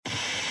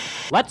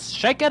Let's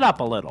shake it up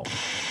a little.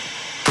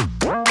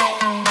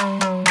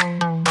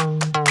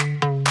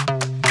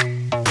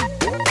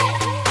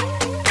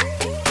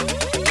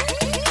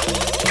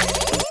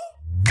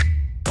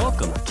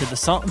 Welcome to the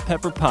Salt and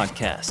Pepper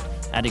Podcast,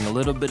 adding a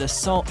little bit of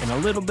salt and a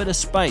little bit of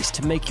spice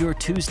to make your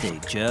Tuesday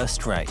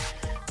just right.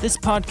 This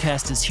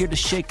podcast is here to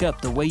shake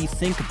up the way you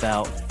think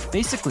about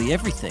basically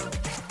everything,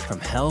 from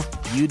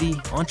health, beauty,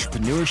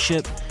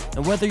 entrepreneurship,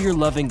 and whether you're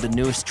loving the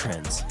newest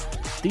trends.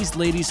 These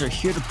ladies are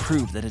here to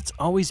prove that it's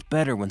always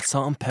better when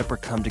salt and pepper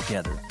come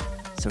together.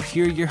 So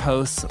here are your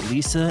hosts,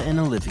 Lisa and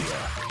Olivia.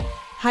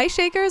 Hi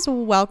Shakers,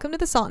 welcome to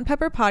the Salt and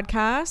Pepper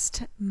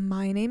Podcast.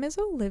 My name is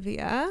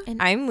Olivia.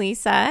 And I'm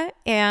Lisa,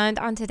 and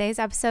on today's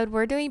episode,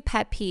 we're doing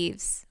pet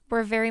peeves.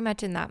 We're very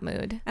much in that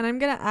mood. And I'm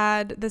going to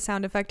add the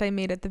sound effect I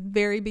made at the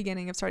very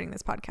beginning of starting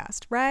this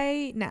podcast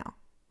right now.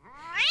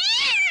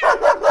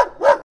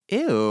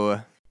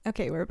 Ew.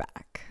 Okay, we're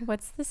back.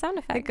 What's the sound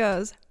effect? It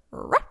goes,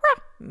 rah,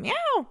 rah, meow,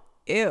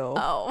 ew.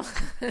 Oh.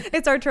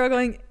 It's our Tro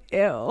going,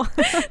 ew.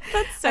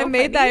 That's so I made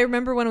funny. that. I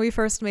remember when we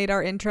first made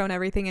our intro and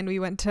everything, and we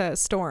went to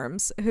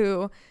Storms,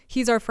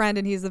 he's our friend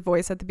and he's the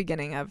voice at the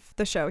beginning of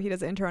the show. He does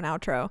the intro and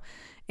outro,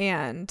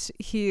 and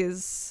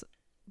he's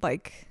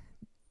like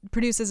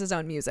produces his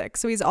own music,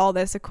 so he's all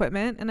this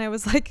equipment, and I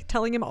was like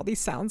telling him all these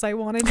sounds I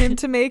wanted him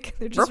to make.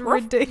 They're just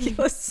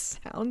ridiculous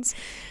sounds.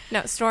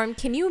 No, Storm,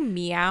 can you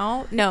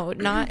meow? No,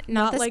 not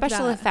the like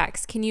special that.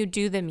 Effects. Can you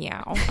do the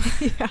meow?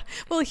 Yeah,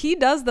 well, he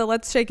does the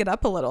let's shake it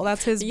up a little.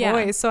 That's his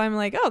voice, so I'm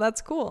like, oh,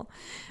 that's cool.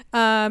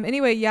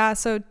 Anyway, yeah,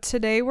 so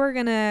today we're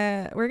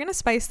gonna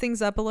spice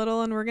things up a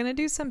little, and we're gonna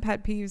do some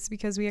pet peeves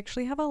because we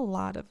actually have a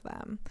lot of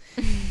them.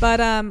 But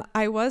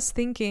I was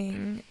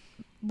thinking,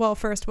 well,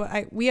 first,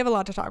 we have a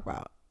lot to talk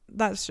about.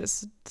 Let's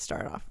just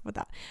start off with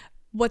that.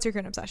 What's your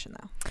current obsession,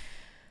 though?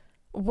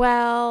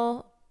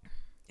 Well,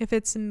 if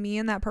it's me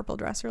in that purple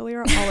dress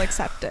earlier, I'll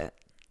accept it.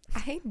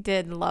 I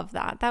did love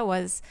that. That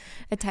was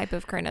a type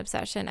of current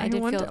obsession. I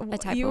did feel a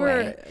type you of were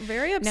way.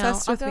 very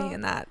obsessed with me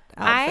in that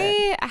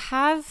outfit. I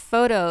have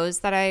photos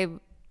that I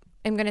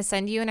am going to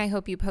send you, and I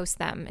hope you post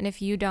them. And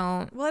if you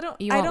don't,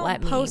 you won't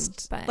let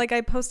post, me. But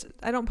I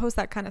don't post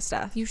that kind of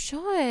stuff. You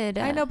should.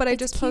 I know, but I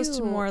just cute.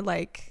 post more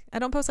like, I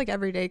don't post like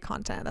everyday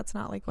content. That's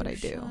not like what I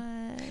do.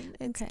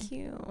 It's okay.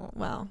 Cute.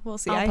 Well, we'll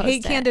see. I'll I post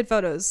hate it. candid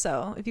photos,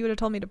 so if you would have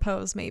told me to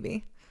pose,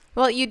 maybe.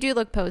 Well, you do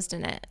look posed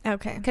in it.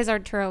 Okay. Because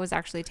Arturo was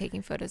actually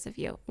taking photos of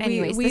you.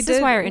 Anyways, this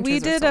is why our intros we are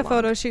did so a long.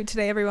 photo shoot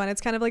today, everyone.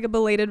 It's kind of like a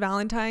belated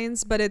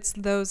Valentine's, but it's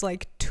those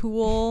like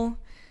tulle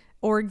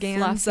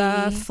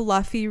organza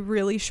fluffy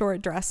really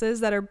short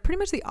dresses that are pretty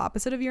much the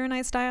opposite of your and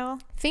I style.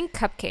 Think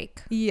cupcake.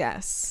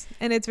 Yes,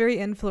 and it's very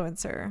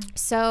influencer.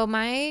 So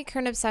my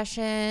current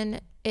obsession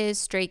is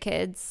Stray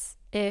Kids.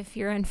 If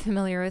you're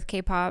unfamiliar with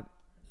K-pop,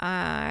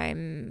 I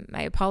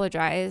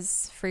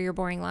apologize for your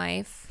boring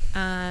life.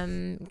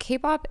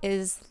 K-pop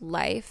is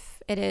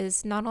life. It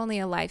is not only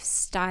a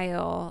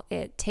lifestyle,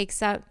 it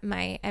takes up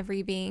my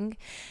every being.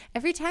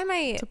 Every time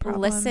I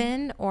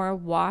listen or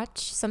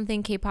watch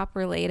something K-pop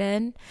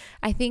related,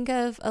 I think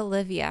of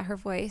Olivia. Her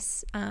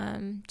voice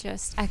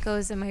just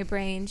echoes in my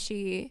brain.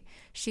 She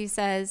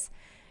says,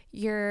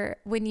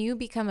 when you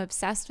become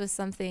obsessed with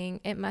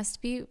something, it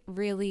must be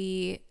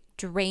really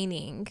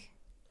draining.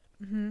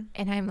 Mm-hmm.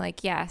 And I'm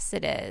like, yes,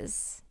 it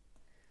is.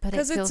 But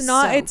it feels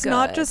it's so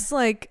not good. just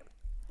like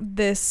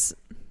this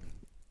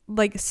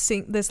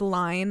this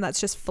line that's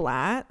just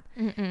flat.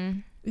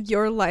 Mm-mm.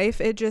 Your life,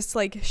 it just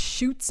like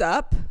shoots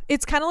up.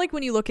 It's kind of like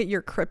when you look at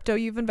your crypto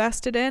you've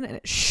invested in, and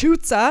it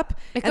shoots up,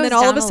 and then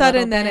all of a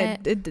sudden then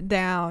it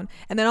down,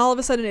 and then all of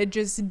a sudden it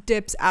just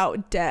dips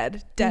out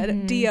dead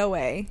mm-hmm.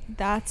 DOA.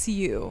 That's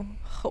you,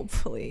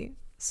 hopefully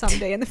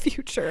someday in the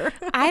future.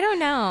 I don't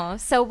know.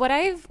 So what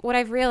I've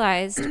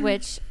realized,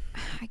 which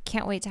I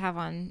can't wait to have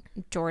on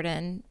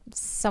Jordan,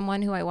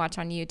 someone who I watch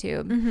on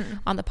YouTube mm-hmm.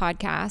 on the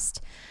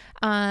podcast.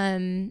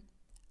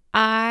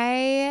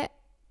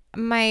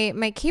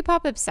 My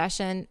K-pop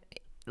obsession,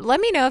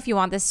 let me know if you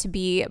want this to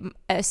be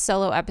a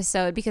solo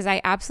episode, because I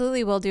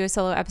absolutely will do a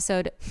solo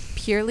episode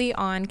purely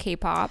on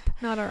K-pop.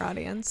 Not our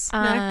audience.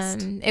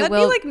 Next. That'd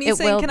be like me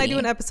saying, can I do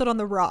an episode on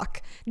The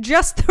Rock?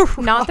 Just The Rock.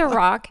 Not The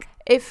Rock.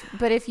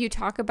 But if you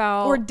talk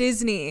about... Or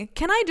Disney.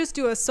 Can I just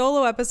do a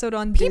solo episode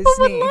on Disney? People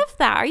would love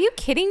that. Are you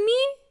kidding me?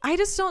 I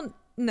just don't...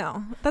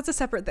 No. That's a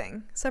separate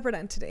thing. Separate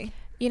entity.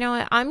 You know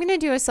what? I'm going to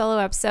do a solo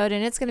episode,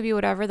 and it's going to be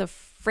whatever the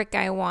frick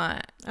I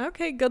want.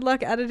 Okay. Good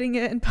luck editing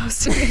it and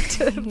posting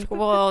it.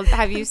 Well,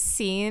 have you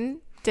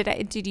seen...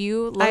 Did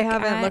you look I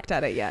haven't looked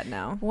at it yet,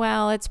 no.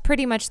 Well, it's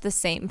pretty much the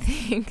same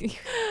thing.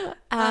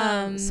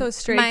 So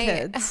Stray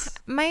Kids.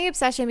 My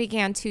obsession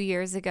began 2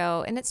 years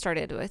ago, and it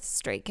started with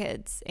Stray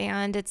Kids.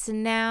 And it's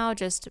now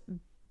just,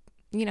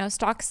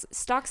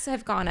 stocks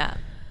have gone up.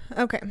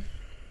 Okay.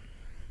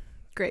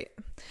 Great.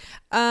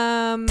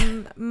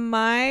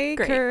 My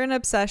current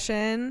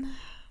obsession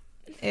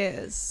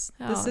is,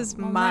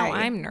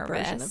 I'm nervous.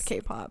 version of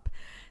K-pop.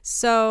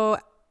 So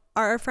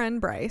our friend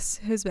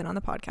Bryce, who's been on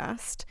the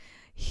podcast,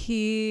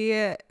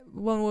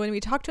 when we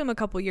talked to him a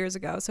couple years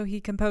ago, so he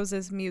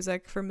composes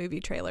music for movie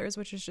trailers,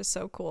 which is just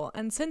so cool.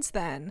 And since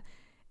then,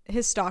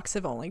 his stocks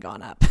have only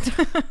gone up.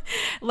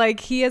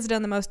 Like, he has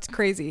done the most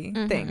crazy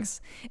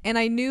things. And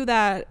I knew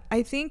that,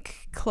 I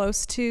think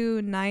close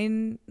to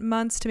 9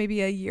 months to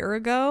maybe a year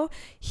ago,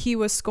 he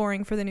was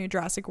scoring for the new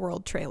Jurassic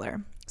World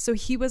trailer. So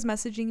he was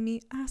messaging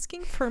me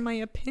asking for my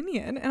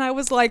opinion. And I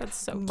was like,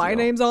 so my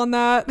name's on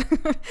that.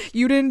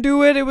 You didn't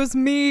do it. It was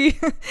me.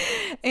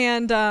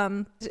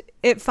 And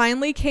it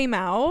finally came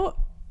out.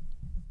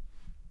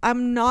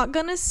 I'm not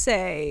going to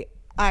say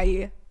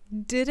I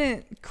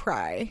didn't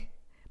cry,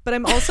 but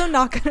I'm also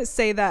not going to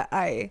say that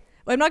I'm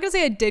not going to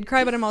say I did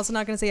cry, but I'm also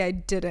not going to say I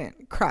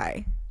didn't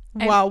cry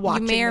while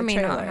watching the trailer. You may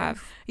or may not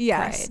have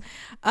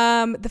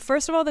cried.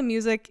 First of all, the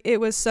music,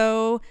 it was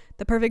the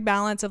perfect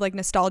balance of like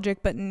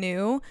nostalgic but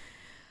new.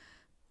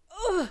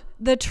 Ugh,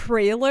 the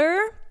trailer.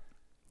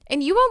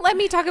 And you won't let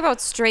me talk about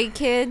Stray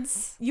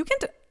Kids.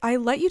 I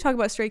let you talk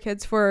about Stray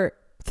Kids for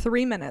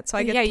 3 minutes. So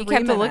I get you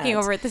kept looking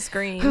over at the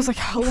screen. I was like,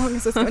 how long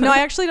is this? No, I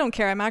actually don't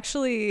care.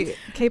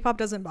 K-pop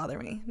doesn't bother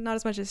me. Not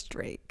as much as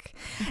Drake.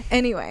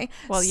 Anyway.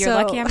 Well, you're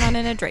lucky I'm not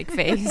in a Drake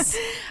phase.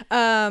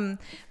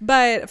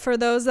 But for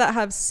those that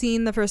have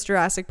seen the first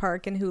Jurassic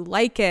Park and who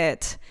like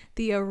it,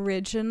 the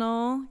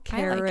original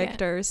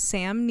characters,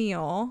 Sam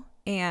Neill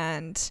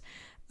and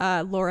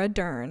Laura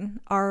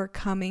Dern, are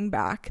coming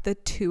back, the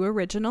 2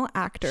 original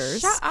actors.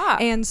 Shut up.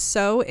 And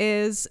so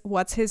is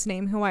what's his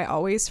name, who I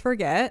always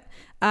forget.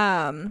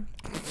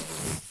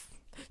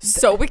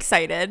 So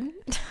excited.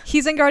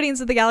 He's in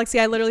Guardians of the Galaxy.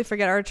 I literally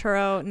forget.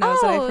 Arturo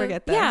knows that I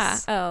forget this.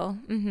 Yeah.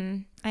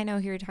 I know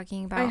who you're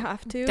talking about. I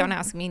have to. Don't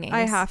ask me names.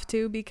 I have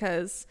to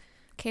because.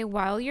 Okay,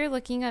 while you're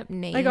looking up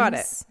names. I got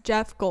it.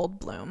 Jeff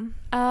Goldblum.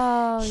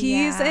 Oh,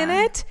 he's in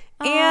it.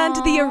 And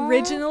the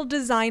original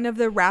design of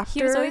the raptor.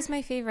 He was always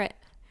my favorite.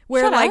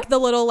 Where like the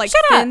little like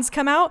fins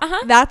come out.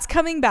 That's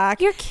coming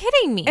back. You're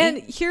kidding me. And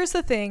here's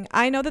the thing.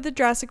 I know that the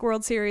Jurassic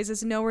World series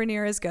is nowhere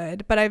near as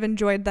good, but I've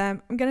enjoyed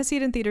them. I'm going to see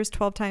it in theaters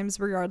 12 times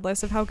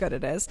regardless of how good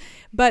it is.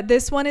 But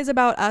this one is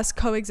about us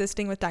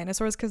coexisting with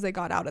dinosaurs because they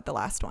got out at the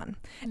last one.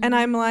 And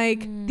I'm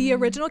like, the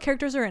original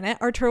characters are in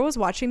it. Arturo was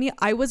watching me.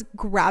 I was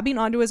grabbing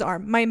onto his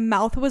arm. My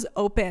mouth was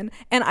open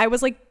and I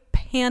was like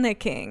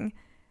panicking,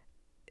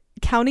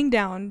 counting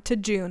down to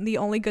June. The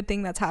only good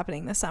thing that's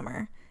happening this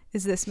summer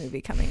is this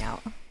movie coming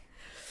out.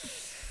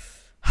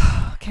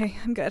 Okay,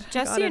 I'm good.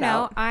 Just so you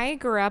know, I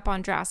grew up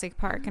on Jurassic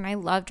Park and I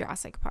love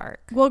Jurassic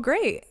Park. Well,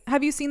 great.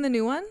 Have you seen the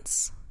new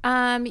ones?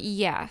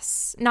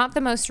 Yes. Not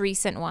the most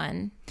recent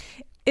one.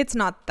 It's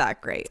not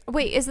that great.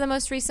 Wait, is the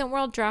most recent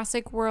world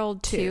Jurassic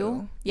World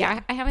 2?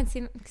 Yeah, I haven't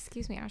seen.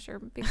 Excuse me, Asher,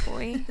 big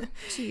boy.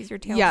 Jeez, your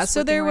tail. Yeah,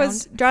 so there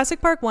was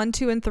Jurassic Park 1,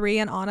 2, and 3,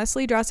 and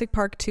honestly, Jurassic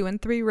Park 2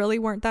 and 3 really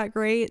weren't that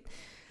great.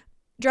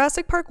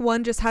 Jurassic Park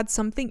 1 just had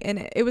something in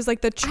it. It was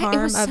like the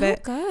charm of it.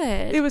 It was so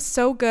good. It was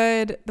so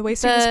good. The way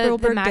Steven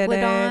Spielberg did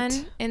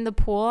it. In the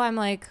pool, I'm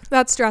like...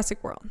 That's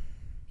Jurassic World.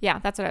 Yeah,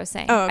 that's what I was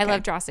saying. Oh, okay. I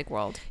love Jurassic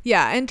World.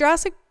 Yeah, and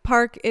Jurassic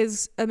Park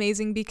is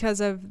amazing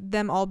because of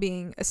them all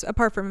being,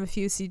 apart from a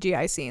few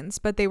CGI scenes,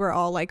 but they were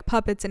all like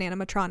puppets and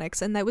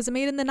animatronics, and that was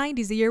made in the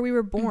 90s, the year we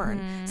were born.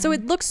 So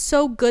it looks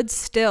so good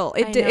still.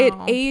 It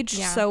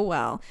aged so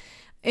well.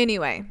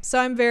 Anyway, so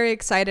I'm very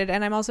excited,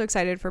 and I'm also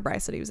excited for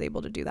Bryce that he was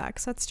able to do that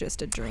because that's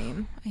just a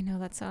dream. I know,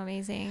 that's so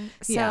amazing.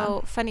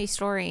 So funny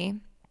story,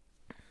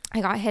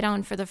 I got hit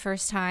on for the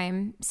first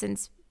time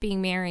since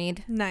being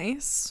married.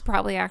 Nice.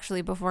 Probably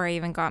actually before I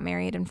even got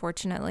married,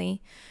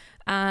 unfortunately.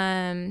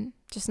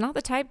 Just not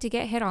the type to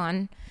get hit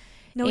on.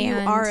 No, you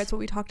are. It's what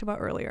we talked about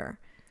earlier.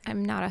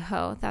 I'm not a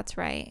hoe. That's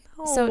right.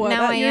 So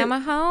now I am a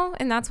hoe,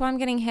 and that's why I'm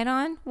getting hit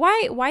on.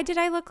 Why did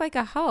I look like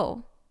a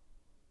hoe?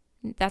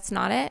 That's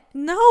not it?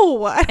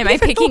 No. Am I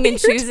picking and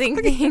choosing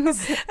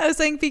things? I was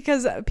saying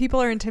because people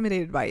are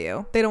intimidated by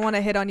you. They don't want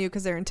to hit on you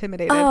because they're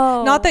intimidated.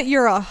 Oh. Not that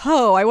you're a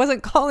hoe. I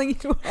wasn't calling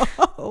you a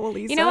hoe,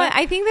 Lisa. You know what?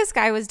 I think this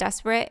guy was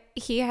desperate.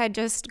 He had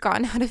just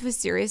gotten out of a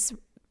serious,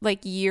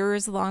 like,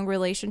 years-long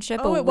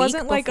relationship a week before. It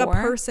wasn't like a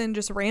person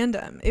just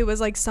random. It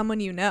was like someone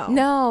you know.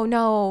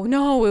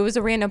 No. It was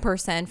a random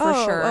person for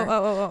sure.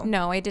 Oh.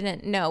 No, I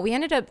didn't. No, we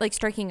ended up, like,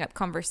 striking up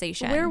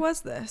conversation. Where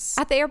was this?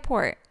 At the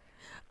airport.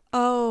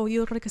 Oh,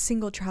 you look like a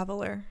single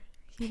traveler.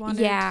 Did he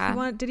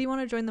want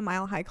to join the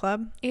Mile High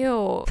Club?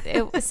 Ew.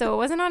 So it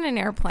wasn't on an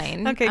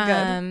airplane. Okay,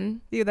 good.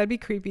 Ew, that'd be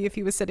creepy if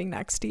he was sitting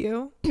next to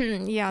you.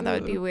 Yeah, that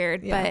would be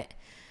weird. Yeah.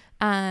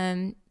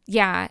 But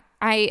yeah,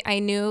 I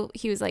knew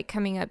he was like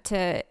coming up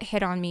to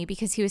hit on me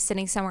because he was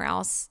sitting somewhere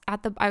else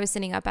I was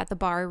sitting up at the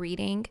bar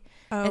reading.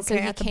 Oh, and so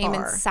he came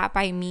and sat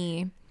by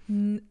me.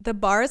 The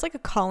bar is like a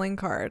calling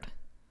card.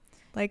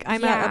 Like,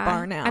 I'm at a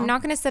bar now. I'm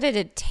not going to sit at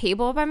a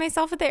table by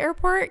myself at the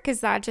airport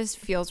because that just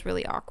feels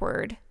really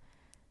awkward.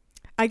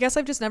 I guess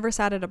I've just never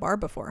sat at a bar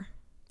before.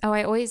 Oh,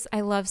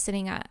 I love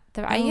sitting at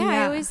the...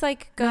 I always,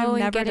 like, go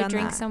and get a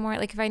drink somewhere.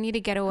 Like, if I need to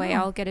get away,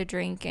 I'll get a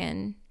drink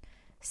and...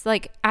 It's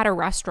like at a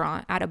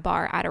restaurant, at a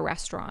bar, at a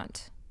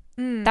restaurant.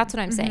 That's what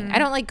I'm saying. I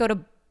don't, like, go to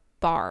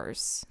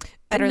bars.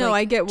 No,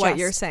 I get what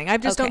you're saying. I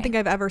just don't think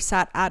I've ever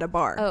sat at a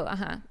bar.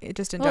 Oh, It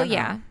just in general.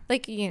 Yeah,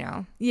 like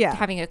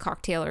having a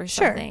cocktail or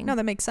something. Sure. No,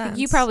 that makes sense.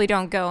 You probably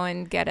don't go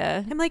and get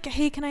a. I'm like,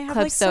 hey, can I have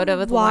club like soda some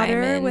with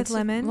water with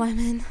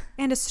lemon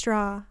and a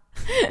straw,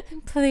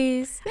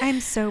 please? I'm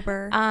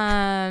sober.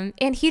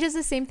 And he does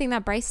the same thing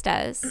that Bryce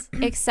does,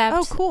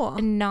 except cool.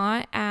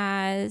 Not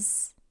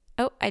as.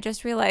 Oh, I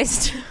just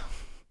realized.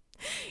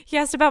 He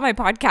asked about my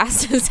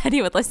podcast and said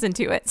he would listen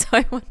to it, so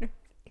I wonder.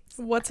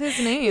 What's his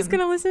name? He's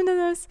gonna listen to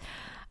this.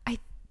 I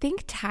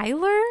think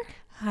Tyler.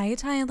 Hi,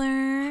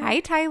 Tyler.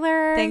 Hi,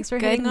 Tyler. Thanks for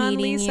hitting on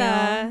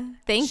Lisa.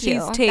 Thank you.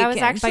 She's taken that was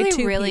actually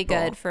by really people.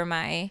 good for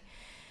my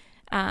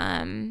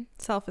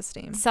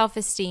self-esteem.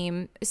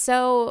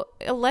 So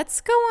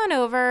let's go on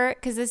over,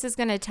 because this is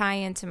gonna tie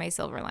into my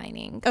silver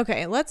lining.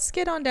 Okay, let's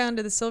get on down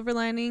to the silver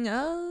lining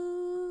of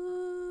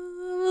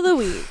the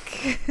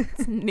week.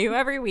 It's new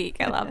every week.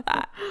 I love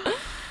that.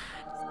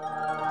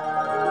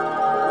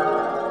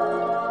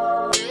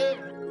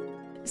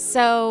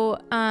 So,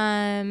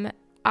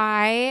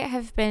 I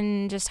have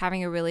been just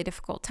having a really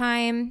difficult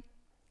time.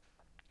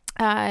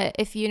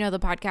 If you know the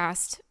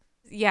podcast,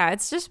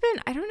 it's just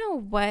been, I don't know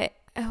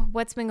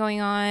what's been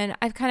going on.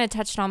 I've kind of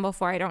touched on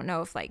before. I don't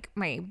know if like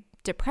my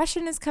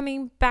depression is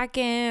coming back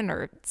in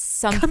or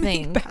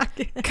something.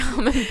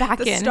 Coming back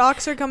in. The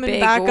stocks are coming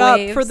Big back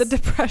waves, up for the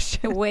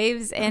depression.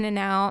 Waves in and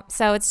out.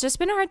 So it's just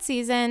been a hard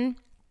season.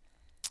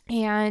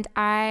 And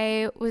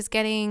I was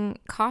getting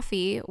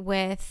coffee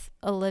with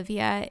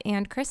Olivia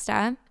and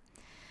Krista.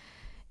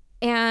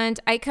 And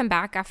I come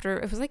back after,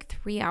 it was like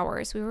 3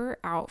 hours. We were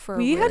out for a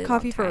really long time. We had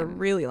coffee for a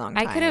really long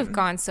time. I could have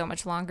gone so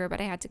much longer,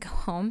 but I had to go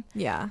home.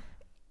 Yeah.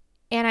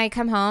 And I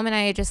come home and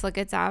I just look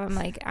at Zab. I'm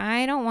like,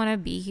 I don't want to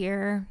be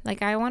here.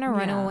 Like, I want to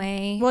run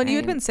away. Well, you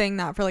had been saying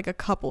that for like a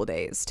couple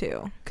days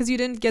too, because you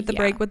didn't get the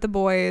break with the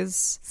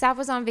boys. Sav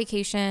was on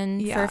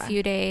vacation for a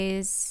few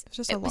days. It's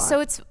just a lot. So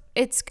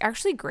it's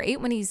actually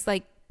great when he's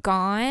like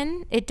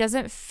gone. It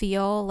doesn't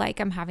feel like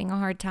I'm having a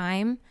hard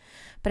time,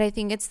 but I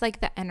think it's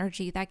like the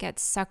energy that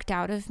gets sucked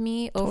out of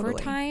me over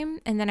time.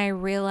 And then I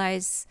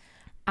realize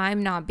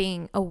I'm not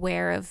being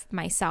aware of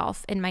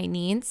myself and my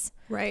needs.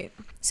 Right.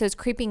 So it's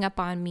creeping up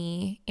on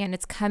me, and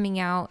it's coming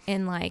out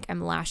in like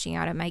I'm lashing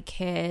out at my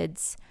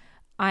kids.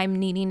 I'm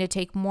needing to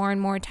take more and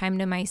more time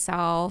to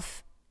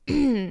myself.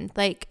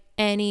 Like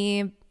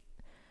any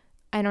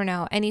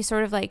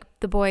sort of like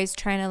the boys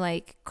trying to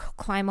like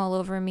climb all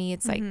over me.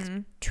 It's like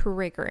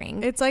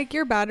triggering. It's like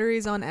your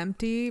battery's on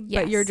empty,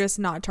 but you're just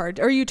not charged,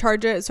 or you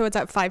charge it so it's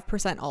at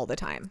 5% all the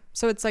time.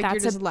 So it's like you're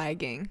just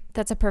lagging.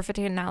 That's a perfect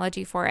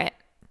analogy for it.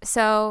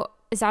 So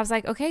I was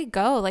like, okay,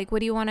 go. Like,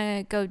 what do you want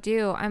to go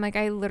do? I'm like,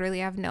 I literally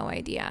have no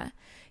idea.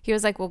 He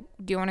was like, well,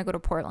 do you want to go to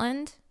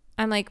Portland?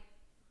 I'm like,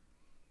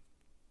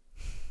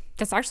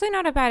 that's actually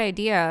not a bad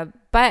idea,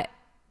 but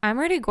I'm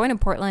already going to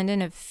Portland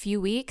in a few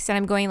weeks, and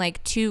I'm going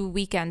like 2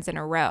 weekends in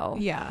a row.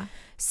 Yeah.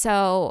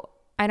 So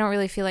I don't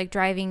really feel like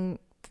driving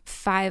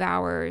 5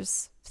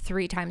 hours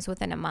 3 times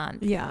within a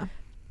month. Yeah.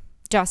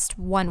 Just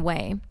one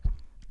way.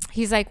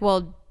 He's like,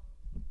 well,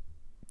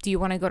 do you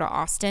want to go to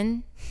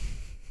Austin,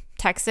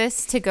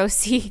 Texas to go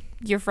see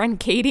your friend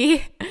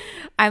Katie?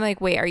 I'm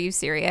like, wait, are you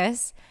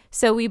serious?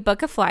 So we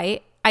book a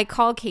flight. I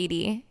call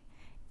Katie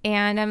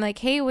and I'm like,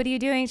 hey, what are you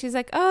doing? She's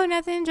like, oh,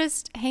 nothing,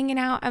 just hanging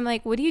out. I'm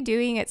like, what are you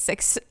doing at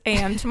 6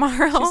 a.m.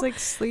 tomorrow? She's like,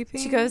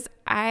 sleeping. She goes,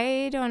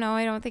 I don't know.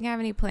 I don't think I have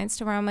any plans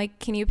tomorrow. I'm like,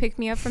 can you pick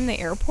me up from the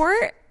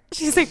airport?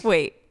 She's like,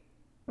 wait,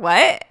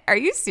 what? Are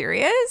you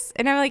serious?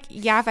 And I'm like,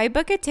 yeah, if I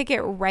book a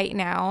ticket right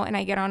now and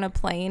I get on a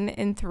plane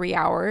in 3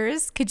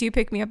 hours, could you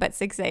pick me up at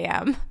 6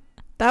 a.m.?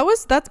 That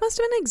must have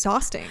been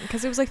exhausting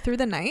because it was like through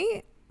the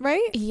night,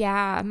 right?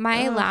 Yeah.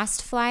 My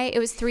last flight, it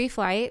was 3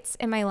 flights,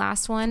 and my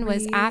last one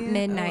was at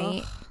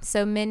midnight.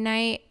 So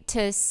midnight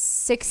to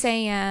 6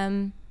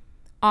 a.m.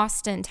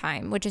 Austin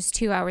time, which is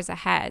 2 hours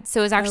ahead.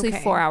 So it was actually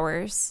 4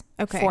 hours.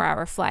 Okay.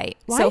 4-hour flight.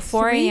 Why so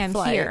 4 a.m.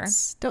 here.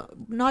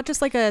 Not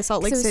just like a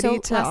Salt Lake City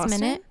to last Austin?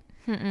 minute.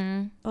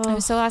 It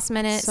was so last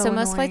minute. So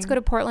most flights go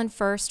to Portland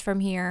first from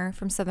here,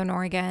 from Southern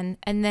Oregon.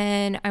 And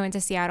then I went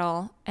to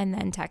Seattle and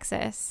then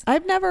Texas.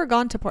 I've never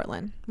gone to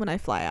Portland when I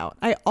fly out.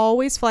 I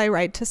always fly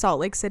right to Salt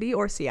Lake City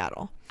or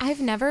Seattle. I've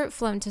never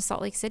flown to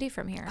Salt Lake City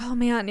from here. Oh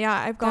man, yeah,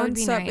 I've gone.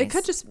 Nice.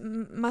 It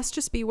must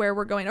just be where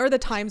we're going or the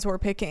times we're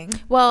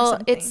picking.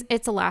 Well,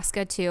 it's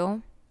Alaska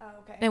too. Oh,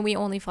 okay. And we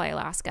only fly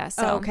Alaska.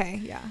 So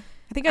okay, yeah.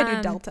 I think I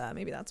do Delta.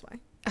 Maybe that's why.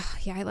 Oh,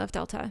 yeah, I love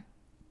Delta.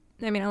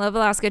 I mean, I love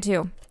Alaska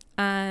too.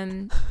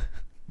 Not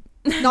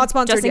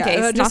sponsored just in yet.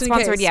 case. Not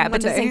sponsored yet,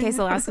 but just day. in case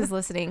Alaska's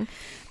listening.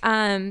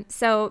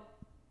 So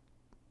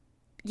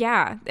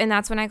yeah, and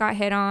that's when I got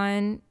hit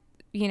on.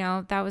 You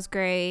know, that was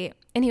great.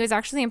 And he was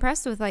actually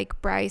impressed with like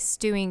Bryce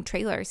doing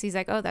trailers. He's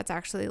like, oh, that's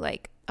actually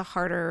like a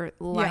harder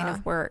line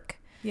of work.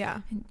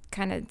 Yeah.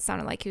 Kind of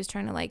sounded like he was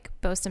trying to like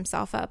boast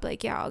himself up.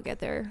 Like, yeah, I'll get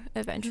there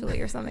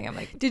eventually or something. I'm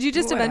like, did you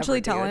just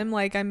eventually tell him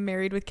like I'm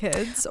married with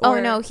kids? Or?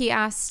 Oh, no. He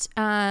asked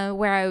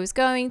where I was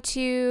going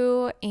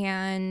to.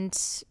 And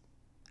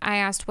I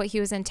asked what he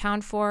was in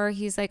town for.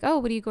 He's like, oh,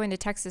 what are you going to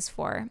Texas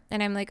for?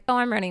 And I'm like, oh,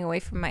 I'm running away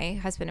from my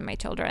husband and my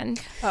children.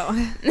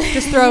 Oh,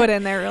 just throw it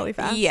in there really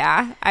fast.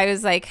 Yeah. I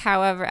was like,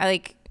 however,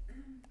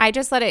 I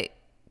just let it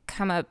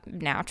come up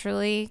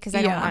naturally because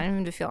I don't want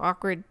him to feel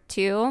awkward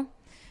too.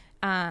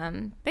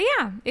 But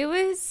yeah, it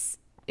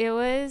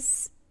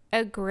was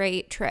a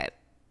great trip.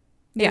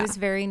 It was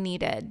very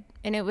needed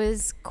and it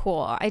was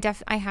cool.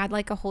 I had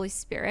like a Holy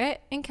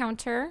Spirit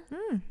encounter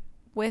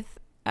with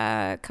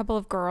a couple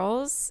of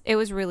girls. It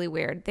was really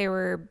weird. They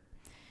were,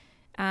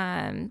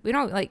 we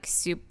don't like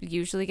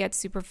usually get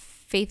super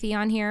faithy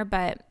on here,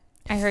 but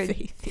I heard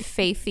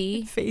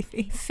faithy,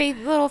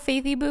 little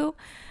faithy boo.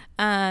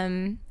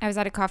 I was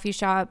at a coffee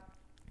shop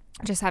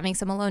just having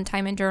some alone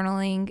time and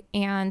journaling,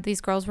 and these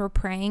girls were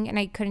praying and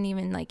I couldn't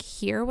even like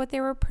hear what they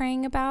were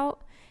praying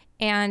about.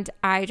 And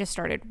I just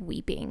started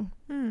weeping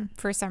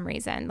for some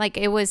reason. Like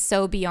it was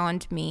so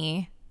beyond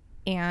me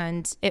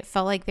and it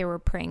felt like they were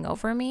praying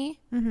over me.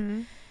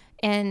 Mm-hmm.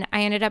 And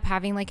I ended up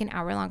having like an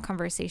hour-long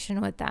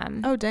conversation with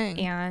them. Oh, dang.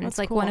 And that's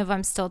like cool. One of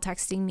them still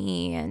texting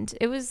me, and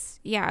it was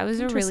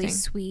a really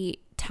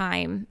sweet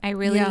time.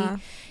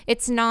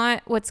 It's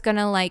not what's going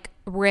to like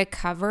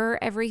recover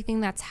everything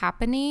that's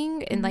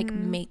happening and like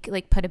make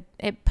like put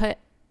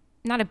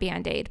not a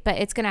Band-Aid, but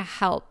it's going to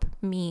help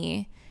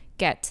me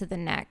get to the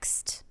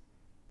next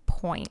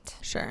point.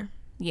 Sure.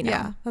 You know?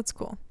 Yeah, that's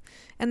cool.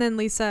 And then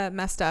Lisa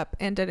messed up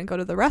and didn't go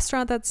to the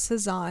restaurant that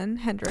Cezanne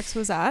Hendricks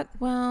was at.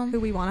 Well, who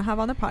we want to have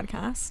on the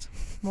podcast.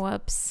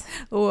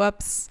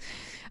 Whoops.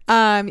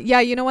 Yeah,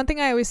 you know, one thing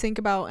I always think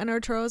about, and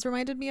Arturo's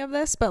reminded me of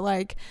this, but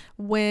like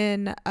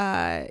when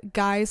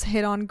guys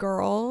hit on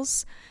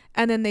girls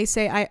and then they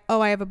say,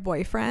 I have a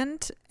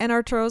boyfriend, and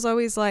Arturo's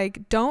always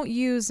like, don't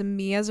use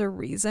me as a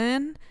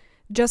reason.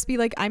 Just be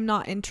like, I'm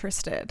not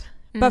interested.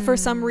 But for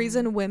some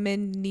reason,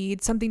 women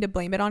need something to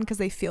blame it on because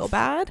they feel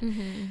bad.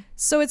 Mm-hmm.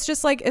 So it's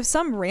just like, if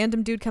some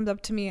random dude comes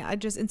up to me, I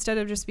just, instead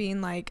of just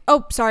being like,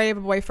 oh, sorry, I have a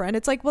boyfriend.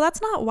 It's like, well,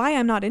 that's not why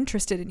I'm not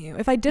interested in you.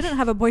 If I didn't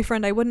have a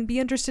boyfriend, I wouldn't be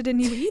interested in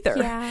you either.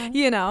 Yeah.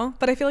 You know?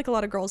 But I feel like a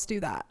lot of girls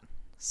do that.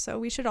 So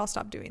we should all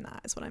stop doing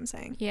that is what I'm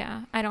saying.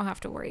 Yeah. I don't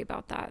have to worry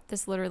about that.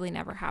 This literally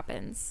never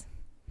happens.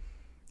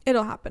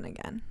 It'll happen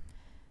again.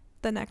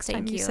 The next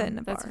time you sit in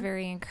a bar. That's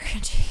very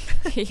encouraging.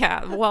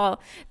 Yeah.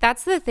 Well,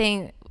 that's the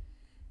thing.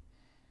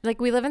 Like,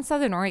 we live in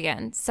Southern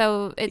Oregon,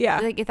 so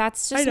like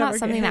that's just not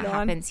something that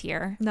happens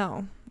here.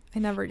 No, I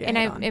never get it.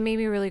 And it made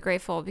me really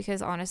grateful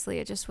because honestly,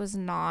 it just was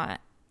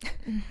not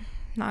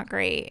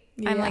great.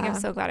 Yeah. I'm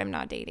so glad I'm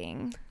not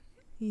dating.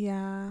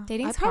 Yeah,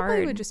 dating's hard. I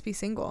probably would just be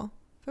single.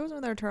 If I was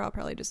with Arturo, I'll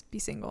probably just be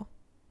single.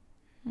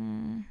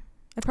 I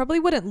probably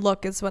wouldn't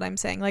look, is what I'm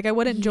saying. Like, I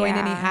wouldn't join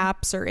any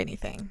apps or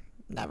anything.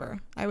 Never.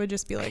 I would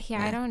just be like,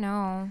 yeah, I don't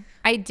know.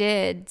 I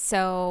did.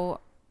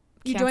 So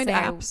you joined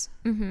apps.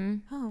 Mm-hmm.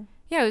 Oh.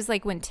 Yeah, it was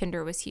like when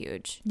Tinder was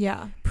huge.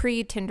 Yeah.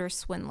 Pre-Tinder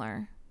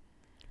swindler.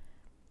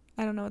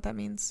 I don't know what that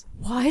means.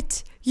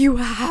 What? You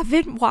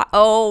haven't?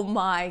 Oh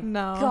my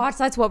no. gosh,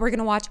 that's what we're going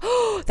to watch.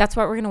 That's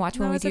what we're going to watch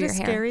when we do your hair. Is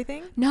it a scary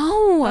thing?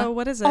 No. Oh,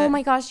 what is it? Oh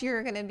my gosh,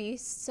 you're going to be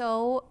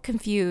so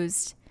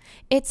confused.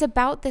 It's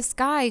about this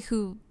guy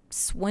who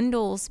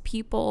swindles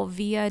people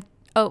via...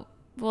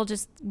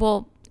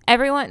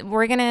 everyone,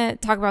 we're going to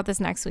talk about this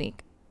next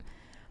week.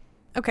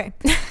 Okay.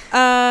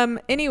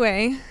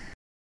 Anyway...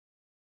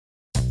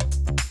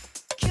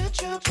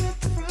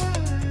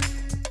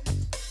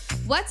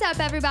 What's up,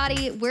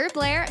 everybody? We're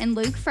Blair and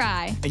Luke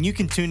Fry. And you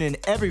can tune in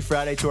every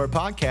Friday to our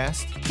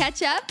podcast,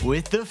 Catch Up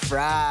with the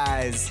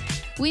Fries.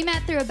 We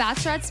met through a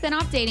Bachelorette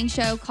spinoff dating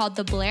show called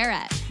The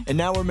Blairette. And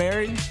now we're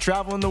married,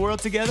 traveling the world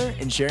together,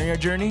 and sharing our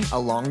journey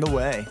along the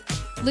way.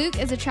 Luke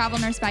is a travel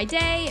nurse by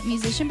day,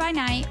 musician by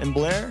night. And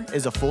Blair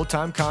is a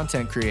full-time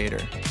content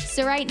creator.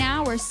 So right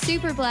now, we're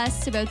super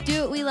blessed to both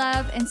do what we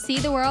love and see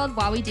the world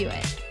while we do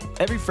it.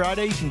 Every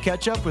Friday, you can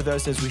catch up with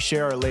us as we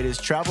share our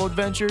latest travel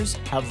adventures,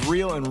 have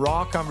real and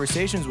raw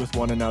conversations with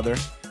one another,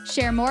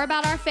 share more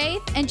about our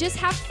faith, and just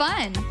have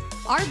fun.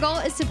 Our goal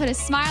is to put a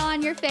smile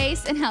on your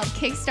face and help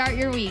kickstart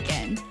your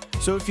weekend.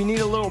 So if you need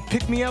a little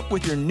pick-me-up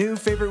with your new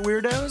favorite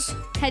weirdos,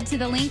 head to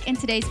the link in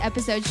today's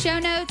episode show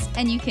notes,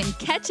 and you can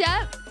catch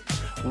up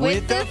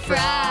with the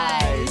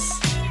Fries.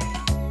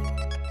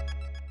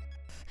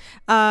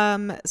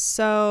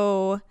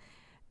 So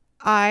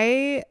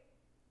I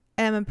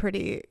am a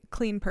pretty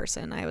clean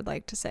person, I would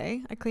like to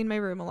say. I clean my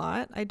room a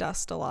lot. I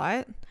dust a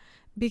lot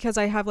because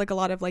I have like a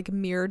lot of like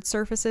mirrored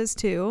surfaces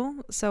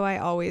too. So I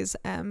always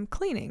am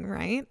cleaning,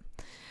 right?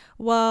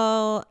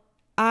 Well,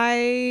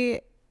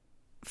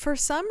 for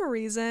some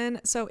reason,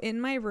 so in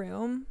my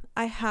room,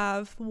 I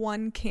have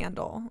one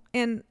candle.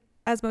 And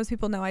as most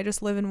people know, I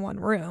just live in one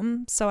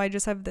room. So I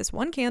just have this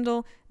one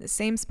candle in the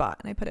same spot,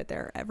 and I put it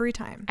there every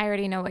time. I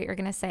already know what you're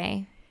going to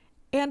say.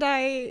 And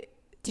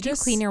Did you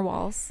clean your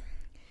walls?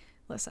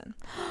 Listen.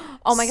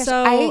 Oh my gosh.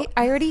 So,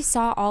 I already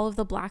saw all of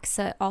the black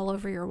soot all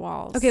over your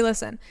walls. Okay,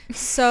 listen.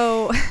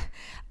 So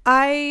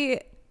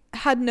I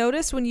had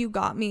noticed when you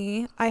got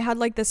me, I had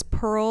like this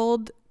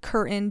pearled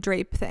curtain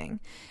drape thing.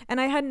 And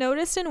I had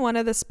noticed in one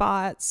of the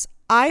spots,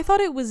 I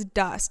thought it was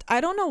dust. I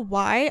don't know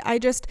why.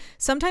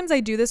 Sometimes I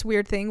do this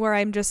weird thing where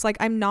I'm just like,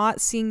 I'm not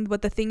seeing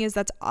what the thing is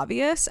that's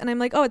obvious. And I'm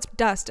like, oh, it's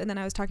dust. And then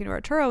I was talking to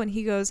Arturo and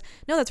he goes,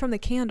 no, that's from the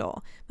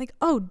candle. I'm like,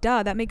 oh,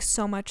 duh, that makes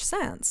so much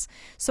sense.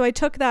 So I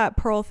took that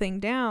pearl thing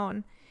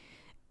down.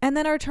 And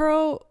then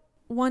Arturo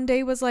one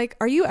day was like,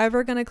 are you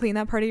ever going to clean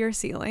that part of your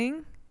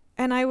ceiling?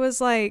 And I was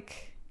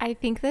like, I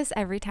think this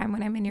every time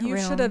when I'm in your room.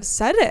 You should have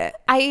said it.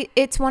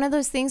 It's one of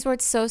those things where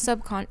it's so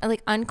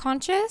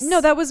unconscious. No,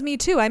 that was me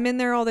too. I'm in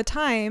there all the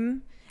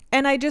time.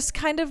 And I just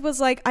kind of was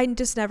like, I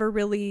just never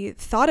really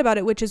thought about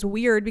it, which is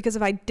weird because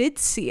if I did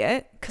see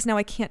it, because now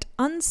I can't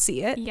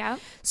unsee it. Yeah.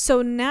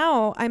 So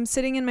now I'm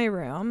sitting in my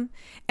room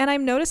and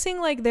I'm noticing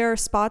like there are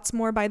spots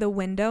more by the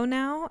window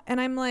now. And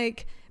I'm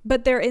like,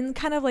 but they're in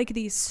kind of like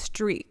these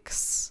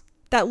streaks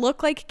that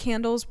look like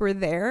candles were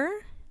there.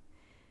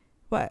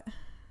 What?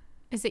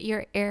 Is it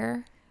your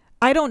air?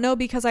 I don't know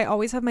because I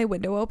always have my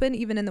window open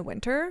even in the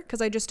winter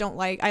because I just don't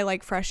I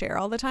like fresh air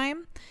all the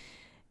time.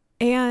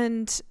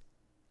 And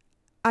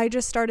I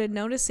just started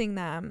noticing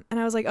them and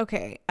I was like,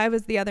 okay,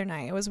 the other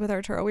night, I was with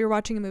Arturo. We were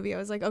watching a movie. I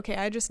was like, okay,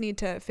 I just need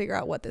to figure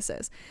out what this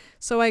is.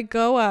 So I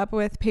go up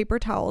with paper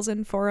towels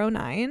in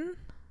 409.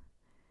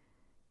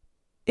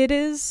 It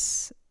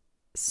is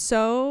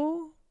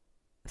so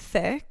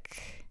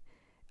thick.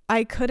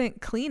 I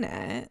couldn't clean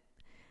it.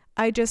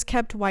 I just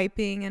kept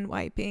wiping and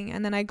wiping.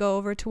 And then I go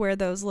over to where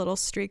those little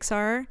streaks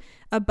are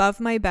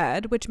above my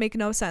bed, which make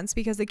no sense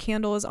because the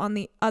candle is on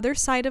the other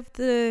side of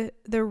the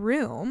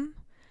room.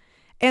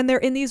 And they're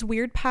in these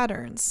weird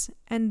patterns.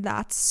 And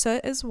that's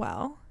soot as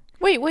well.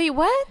 Wait,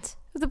 what?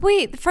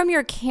 Wait, from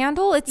your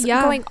candle? It's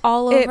going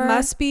all over? It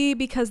must be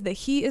because the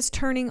heat is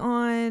turning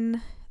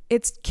on.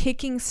 It's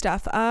kicking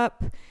stuff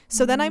up.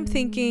 So then I'm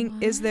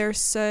thinking, is there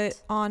soot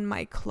on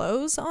my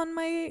clothes on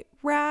my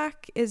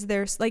rack? Is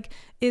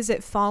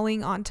it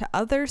falling onto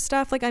other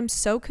stuff? Like, I'm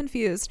so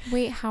confused.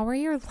 Wait, how are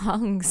your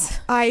lungs?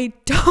 I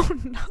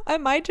don't know.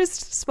 Am I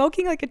just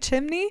smoking like a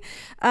chimney?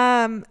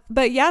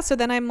 But yeah, so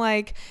then I'm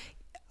like,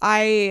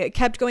 I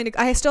kept going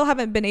I still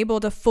haven't been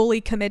able to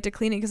fully commit to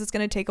cleaning because it's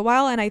going to take a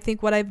while. And I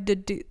think what I've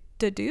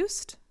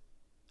deduced,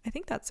 I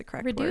think that's the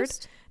correct word.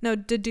 No,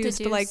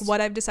 deduced. Like what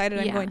I've decided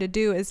I'm going to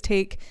do is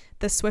take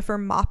the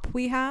Swiffer mop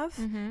we have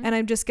and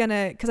I'm just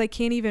gonna, because I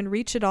can't even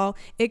reach it all.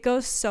 It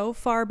goes so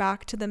far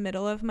back to the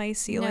middle of my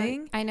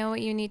ceiling. No, I know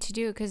what you need to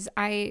do because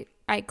I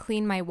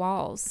clean my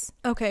walls.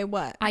 Okay,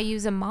 what? I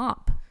use a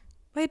mop.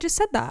 I just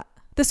said that.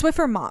 The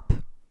Swiffer mop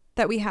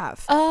that we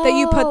have that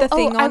you put the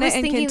thing on it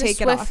and can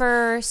take it off.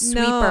 Swiffer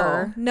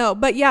sweeper. No,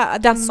 but yeah,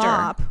 the duster.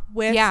 mop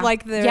with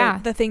like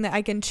the thing that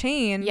I can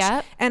change.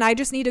 Yep. And I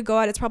just need to go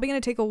out. It's probably going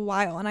to take a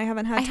while and I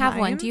haven't had time. I have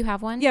one. Do you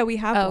have one? Yeah, we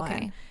have one.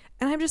 Okay.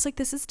 And I'm just like,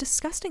 this is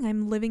disgusting.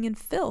 I'm living in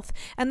filth.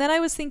 And then I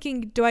was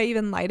thinking, do I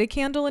even light a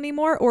candle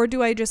anymore? Or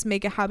do I just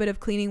make a habit of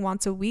cleaning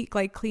once a week,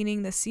 like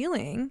cleaning the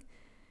ceiling?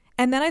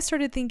 And then I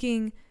started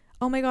thinking,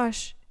 oh my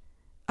gosh,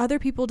 other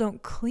people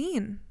don't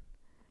clean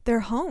their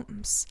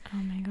homes. Oh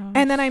my gosh.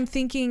 And then I'm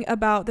thinking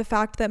about the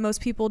fact that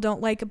most people don't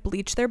like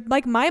bleach their,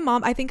 like my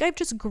mom, I think I've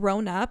just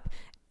grown up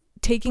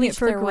taking it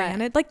for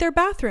granted. Like their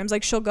bathrooms,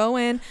 like she'll go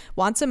in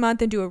once a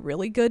month and do a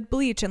really good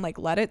bleach and like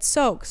let it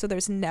soak so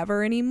there's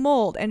never any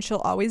mold, and she'll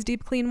always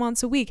deep clean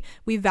once a week.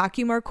 We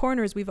vacuum our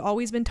corners. We've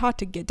always been taught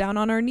to get down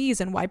on our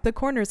knees and wipe the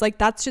corners. Like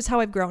that's just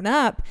how I've grown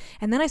up.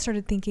 And then I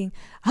started thinking,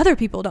 other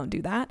people don't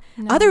do that.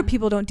 No. Other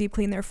people don't deep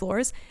clean their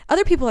floors.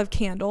 Other people have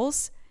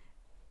candles.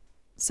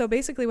 So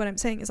basically what I'm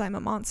saying is I'm a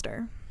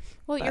monster.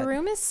 Well, your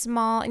room is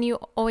small and you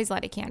always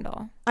light a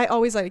candle. I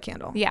always light a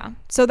candle. Yeah.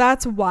 So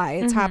that's why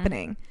it's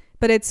happening.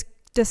 But it's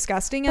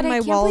disgusting, and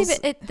my walls. I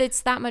can't believe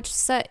it's that much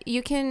soot.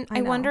 You can.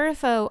 I wonder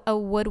if a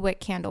wood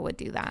wick candle would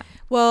do that.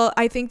 Well,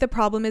 I think the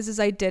problem is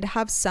I did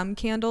have some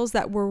candles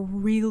that were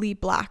really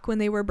black when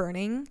they were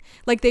burning.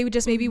 Like they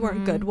just maybe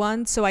weren't good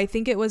ones. So I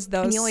think it was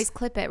those. And you always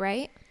clip it,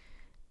 right?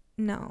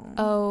 No.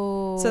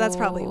 Oh. So that's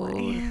probably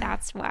why.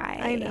 That's why.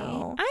 I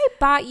know. I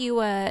bought you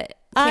a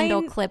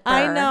candle clipper.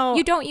 I know.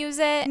 You don't use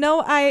it?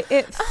 No, wait,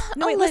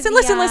 listen.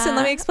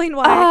 Let me explain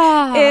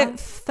why. It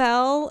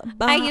fell.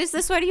 I use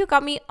this one you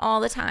got me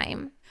all the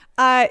time.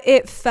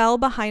 It fell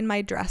behind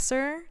my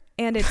dresser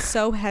and it's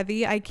so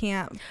heavy I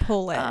can't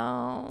pull it.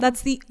 Oh,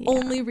 that's the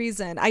only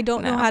reason. I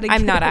don't know how to get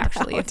I'm not it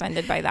actually out.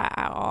 offended by that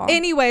at all.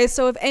 Anyway,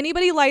 so if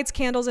anybody lights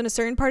candles in a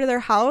certain part of their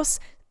house,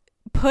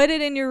 put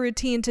it in your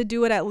routine to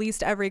do it at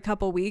least every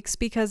couple weeks,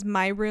 because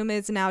my room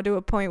is now to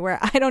a point where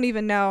I don't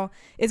even know,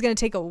 it's going to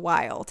take a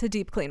while to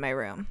deep clean my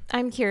room.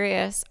 I'm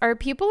curious. Are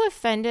people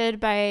offended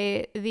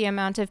by the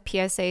amount of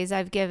PSAs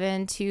I've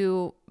given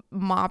to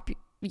mop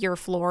your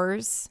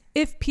floors?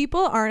 If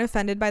people aren't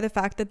offended by the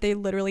fact that they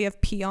literally have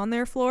pee on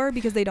their floor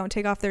because they don't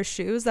take off their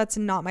shoes, that's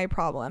not my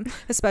problem.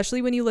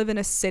 Especially when you live in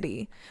a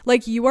city.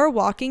 Like you are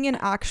walking in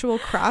actual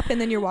crap and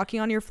then you're walking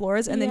on your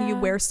floors and then you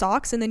wear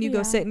socks and then you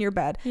go sit in your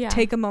bed.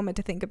 Take a moment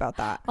to think about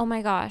that. Oh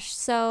my gosh.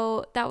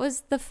 So that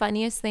was the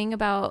funniest thing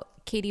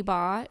about Katie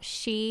Baugh.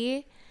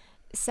 She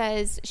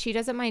says she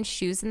doesn't mind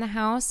shoes in the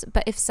house,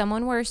 but if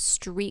someone wears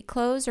street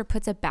clothes or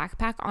puts a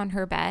backpack on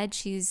her bed,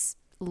 she's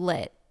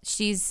lit.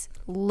 she's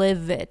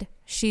livid.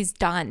 She's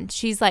done.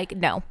 She's like,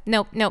 no.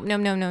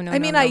 I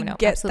mean, I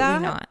get absolutely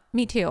that. not.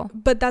 Me too.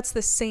 But that's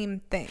the same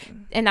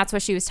thing. And that's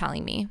what she was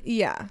telling me.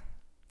 Yeah.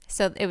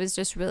 So it was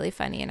just really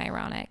funny and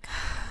ironic.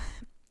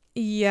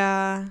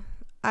 Yeah.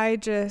 I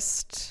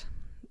just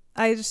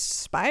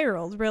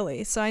spiraled,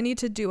 really. So I need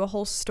to do a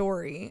whole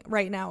story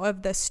right now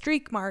of the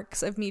streak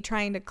marks of me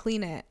trying to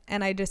clean it,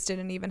 and I just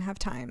didn't even have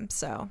time.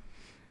 So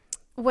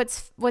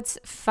what's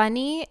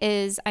funny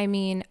is, I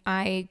mean,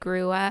 I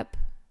grew up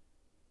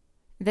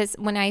this,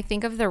 when I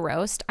think of the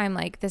roast, I'm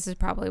like, this is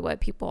probably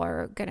what people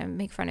are gonna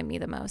make fun of me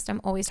the most.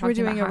 I'm always talking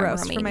about how I'm Romanian. We're doing a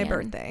roast for my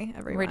birthday,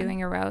 everyone. We're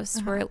doing a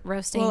roast. We're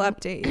roasting. We'll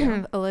update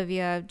you.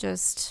 Olivia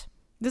just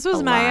This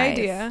was my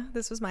idea.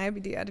 This was my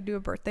idea to do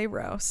a birthday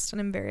roast, and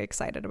I'm very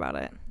excited about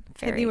it.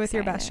 Hit me with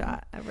your best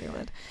shot,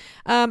 everyone.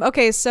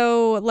 Okay,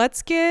 so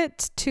let's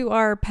get to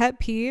our pet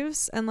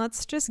peeves, and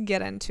let's just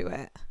get into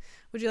it.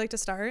 Would you like to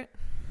start?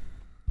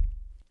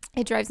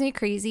 It drives me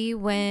crazy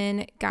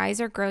when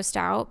guys are grossed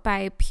out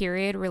by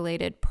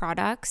period-related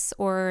products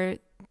or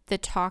the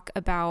talk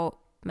about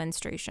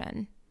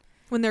menstruation.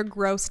 When they're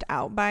grossed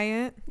out by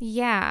it?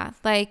 Yeah.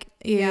 Like,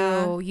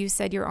 ew, you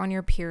said you're on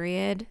your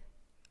period.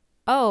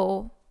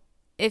 Oh,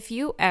 if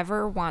you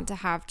ever want to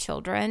have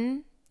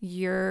children,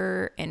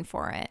 you're in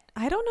for it.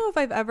 I don't know if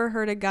I've ever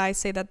heard a guy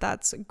say that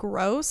that's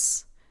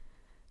gross.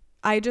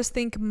 I just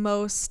think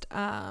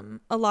a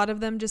lot of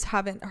them just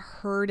haven't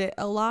heard it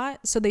a lot,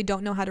 so they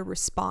don't know how to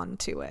respond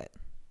to it.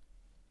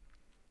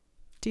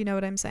 Do you know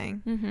what I'm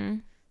saying? Mm-hmm.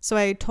 So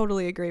I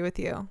totally agree with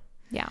you.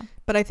 Yeah.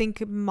 But I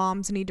think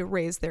moms need to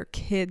raise their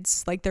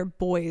kids, like their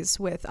boys,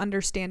 with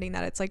understanding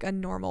that it's like a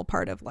normal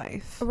part of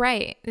life.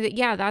 Right.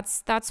 Yeah,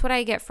 that's what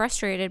I get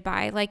frustrated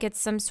by. Like,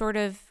 it's some sort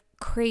of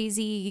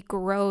crazy,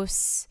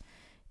 gross,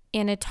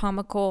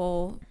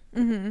 anatomical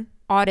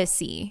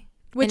odyssey.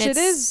 Which it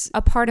is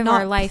a part of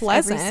our life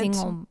pleasant, every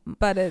single,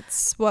 but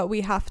it's what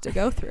we have to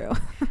go through.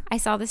 I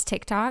saw this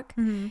TikTok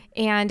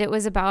and it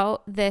was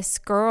about this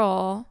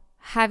girl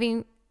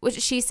having, which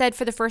she said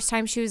for the first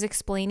time, she was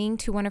explaining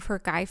to one of her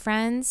guy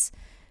friends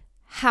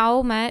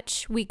how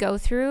much we go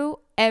through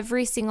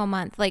every single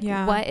month. Like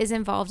what is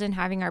involved in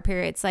having our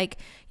periods. Like,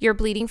 you're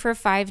bleeding for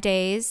 5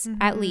 days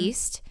at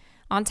least.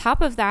 On top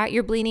of that,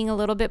 you're bleeding a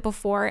little bit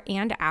before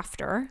and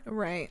after.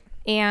 Right.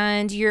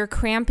 And you're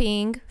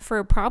cramping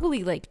for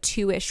probably like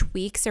 2-ish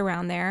weeks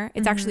around there.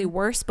 It's actually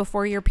worse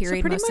before your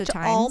period most of the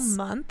time. All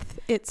month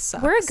it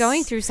sucks. We're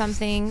going through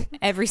something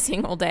every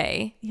single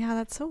day. Yeah,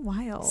 that's so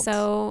wild.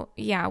 So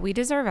yeah, we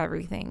deserve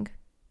everything.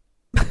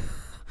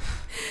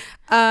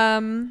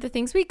 The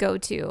things we go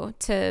to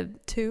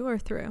or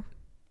through.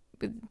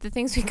 The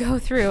things we go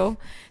through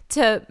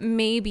to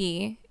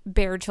maybe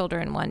bear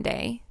children one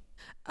day.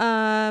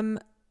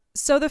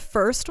 So the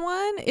first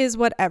one is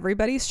what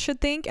everybody should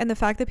think, and the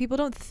fact that people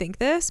don't think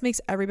this makes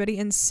everybody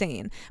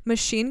insane.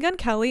 Machine Gun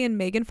Kelly and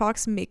Megan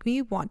Fox make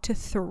me want to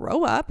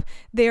throw up.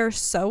 They are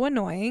so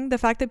annoying. The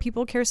fact that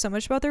people care so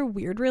much about their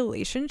weird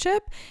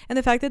relationship, and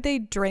the fact that they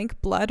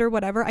drank blood or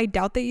whatever, I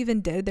doubt they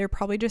even did. They're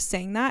probably just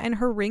saying that, and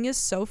her ring is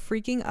so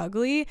freaking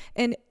ugly,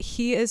 and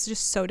he is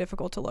just so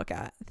difficult to look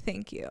at.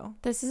 Thank you.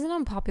 This is an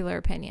unpopular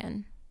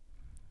opinion.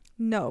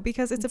 No,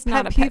 because it's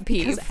not a pet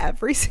peeve. Because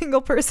every single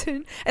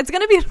person, it's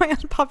going to be in my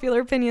unpopular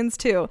opinions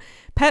too.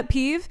 Pet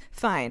peeve,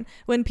 fine.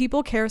 When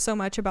people care so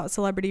much about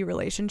celebrity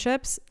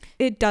relationships,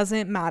 it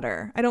doesn't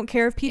matter. I don't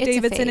care if Pete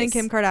Davidson and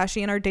Kim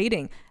Kardashian are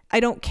dating. I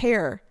don't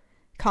care.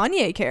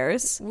 Kanye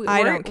cares.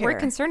 I don't care. We're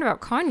concerned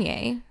about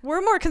Kanye. We're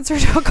more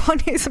concerned about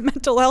Kanye's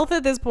mental health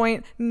at this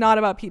point, not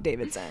about Pete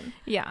Davidson.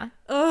 Yeah.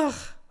 Ugh.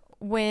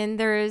 When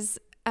there's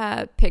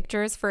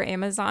pictures for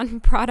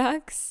Amazon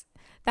products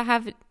that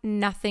have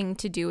nothing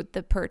to do with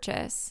the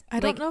purchase. I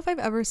don't know if I've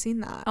ever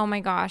seen that. Oh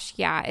my gosh.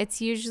 Yeah. It's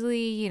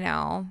usually,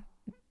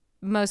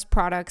 most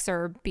products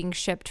are being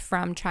shipped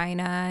from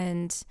China.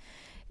 And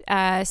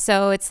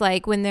so it's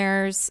like when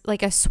there's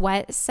like a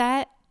sweat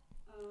set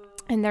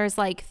and there's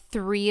like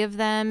 3 of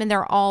them and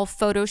they're all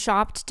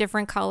photoshopped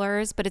different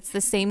colors, but it's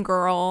the same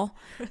girl.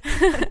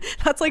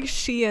 That's like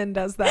Shein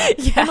does that.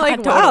 Yeah, I'm like,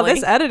 totally. wow,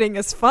 this editing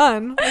is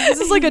fun. Like, this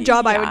is like a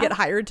job I would Yeah. get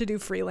hired to do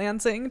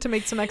freelancing to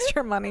make some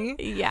extra money.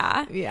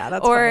 Yeah. Yeah,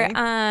 that's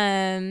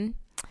funny.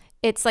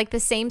 It's like the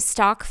same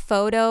stock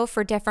photo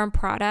for different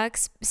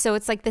products. So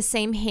it's like the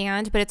same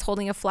hand, but it's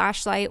holding a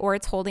flashlight or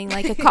it's holding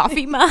like a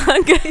coffee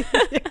mug.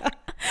 Yeah.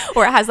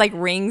 Or it has like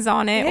rings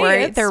on it,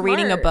 Hey, or they're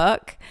reading a smart.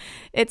 book.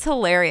 It's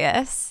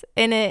hilarious.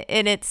 And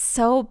it's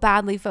so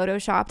badly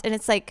photoshopped. And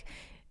it's like,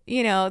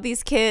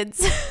 these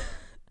kids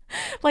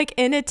like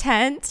in a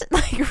tent,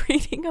 like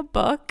reading a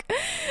book,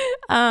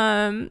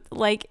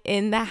 like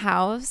in the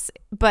house.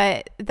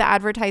 But the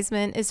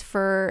advertisement is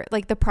for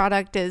like the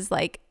product is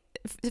like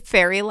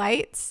fairy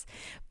lights.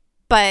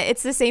 But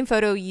it's the same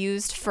photo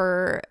used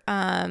for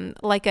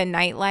like a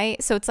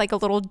nightlight. So it's like a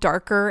little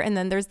darker and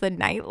then there's the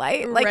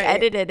nightlight like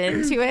edited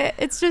into it.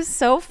 It's just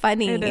so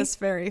funny. It is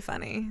very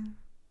funny.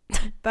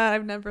 That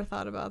I've never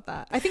thought about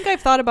that. I think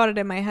I've thought about it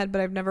in my head,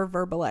 but I've never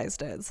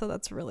verbalized it. So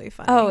that's really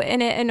funny. Oh,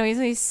 and it annoys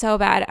me so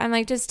bad. I'm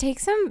like, just take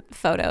some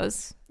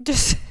photos.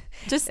 Just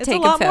Just it's take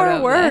a lot photo more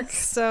of work. this.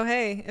 So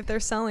hey, if they're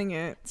selling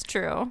it, It's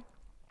true.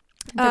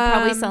 They're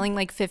probably Um, selling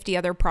like 50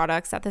 other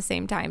products at the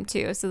same time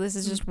too. So this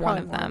is just one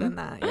probably of more them.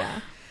 than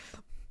that,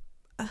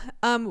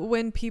 yeah.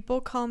 When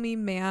people call me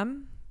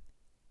ma'am,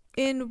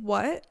 in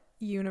what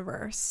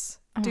universe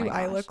Oh do my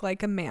I gosh. look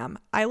like a ma'am?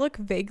 I look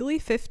vaguely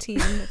 15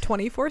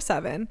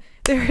 24/7.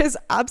 There is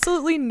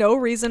absolutely no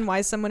reason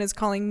why someone is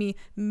calling me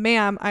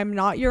ma'am. I'm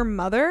not your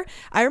mother.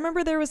 I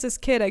remember there was this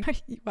kid.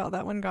 Wow,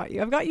 that one got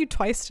you. I've got you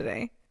twice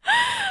today.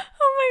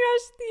 Oh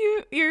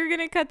my gosh, you're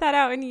gonna cut that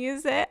out and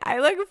use it. I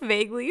look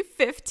vaguely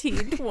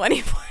 15,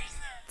 24.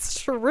 It's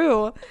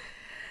true.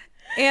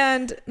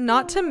 And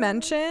not to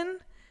mention,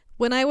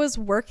 when I was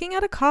working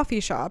at a coffee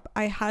shop,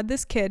 I had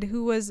this kid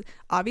who was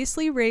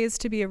obviously raised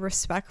to be a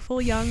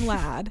respectful young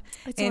lad.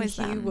 It's And always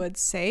he them. would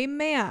say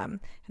ma'am.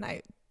 And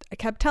I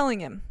kept telling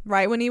him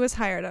right when he was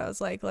hired, I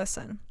was like,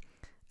 listen,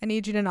 I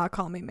need you to not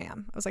call me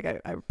ma'am. I was like, I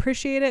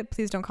appreciate it.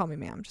 Please don't call me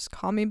ma'am. Just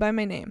call me by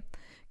my name.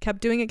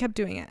 Kept doing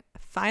it.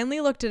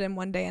 Finally looked at him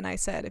one day and I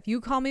said, if you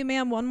call me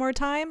ma'am one more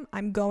time,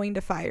 I'm going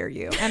to fire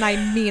you. And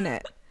I mean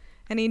it.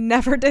 And he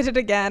never did it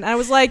again. I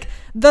was like,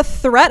 the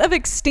threat of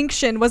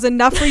extinction was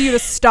enough for you to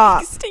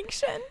stop.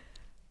 Extinction.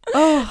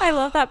 Oh, I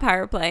love that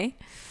power play.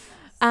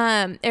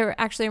 It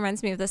actually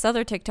reminds me of this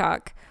other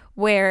TikTok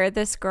where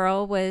this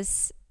girl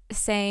was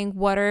saying,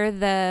 what are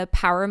the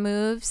power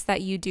moves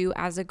that you do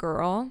as a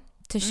girl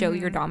to show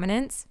your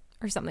dominance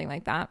or something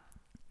like that?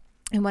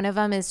 And one of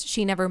them is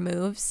she never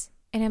moves.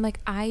 And I'm like,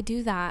 I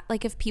do that.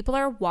 Like if people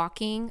are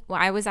walking, well,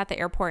 I was at the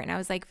airport and I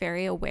was like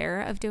very aware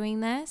of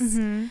doing this.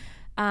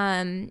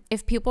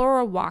 If people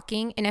are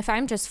walking and if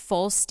I'm just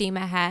full steam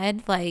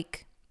ahead,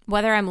 like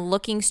whether I'm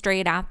looking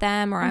straight at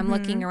them or I'm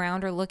looking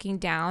around or looking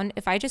down,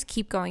 if I just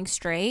keep going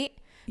straight,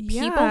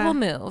 people will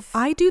move.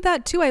 I do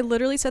that too. I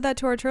literally said that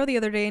to Arturo the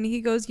other day and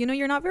he goes,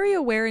 you're not very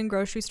aware in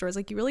grocery stores.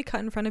 Like you really cut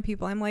in front of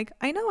people. I'm like,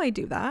 I know I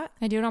do that.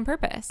 I do it on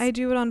purpose. I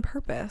do it on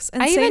purpose.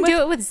 And I same even with do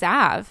it with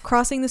Zav.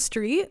 crossing the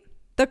street.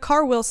 The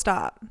car will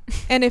stop.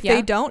 And if Yeah.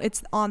 they don't,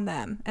 it's on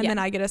them. And Yeah. then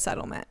I get a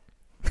settlement.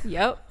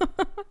 Yep.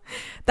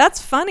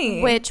 That's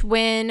funny. Which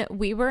when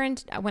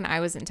I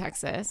was in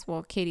Texas,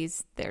 well,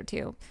 Katie's there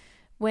too.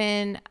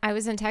 When I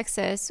was in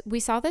Texas, we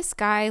saw this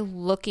guy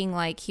looking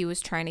like he was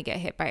trying to get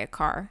hit by a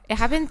car. It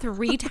happened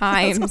 3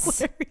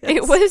 times.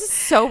 It was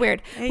so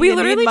weird. Hey, We you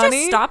need literally just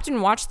money? stopped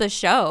and watched the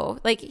show.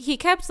 Like he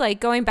kept like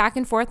going back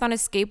and forth on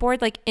his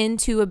skateboard, like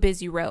into a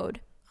busy road.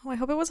 Oh, I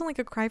hope it wasn't like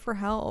a cry for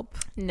help.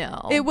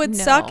 No, It would no.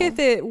 suck if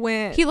it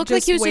went. He looked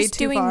like he was way just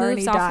too doing far and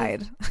moves he off of-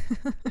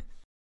 died.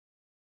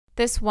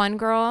 This one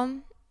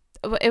girl,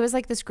 it was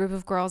like this group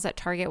of girls at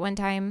Target one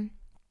time.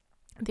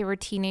 They were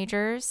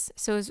teenagers,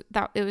 so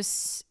it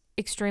was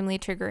extremely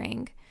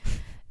triggering.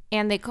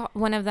 And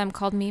one of them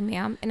called me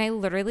ma'am, and I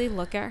literally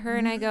look at her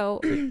and I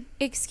go,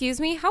 "Excuse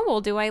me, how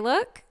old do I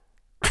look?"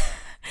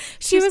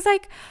 She was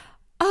like,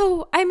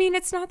 "Oh, I mean,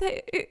 it's not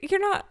that you're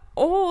not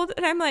old."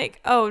 And I'm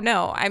like, "Oh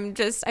no,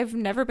 I've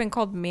never been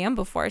called ma'am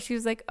before." She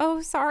was like,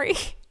 "Oh, sorry."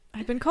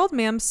 I've been called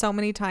ma'am so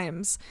many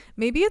times.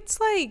 Maybe it's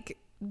like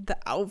the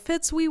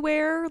outfits we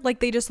wear, like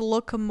they just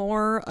look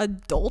more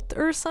adult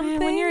or something.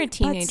 When you're a But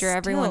teenager,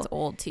 everyone's still.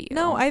 old to you.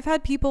 No, I've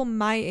had people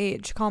my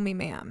age call me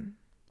ma'am.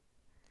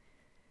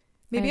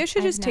 Maybe I should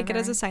I've just take it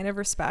as never. a sign of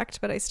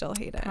respect, but I still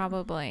hate it.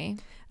 Probably.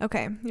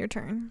 Okay, your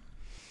turn.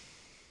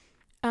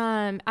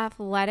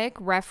 Athletic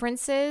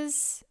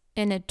references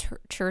in a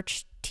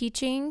church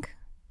teaching.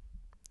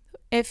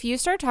 If you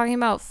start talking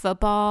about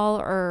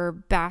football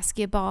or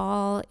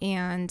basketball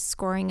and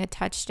scoring a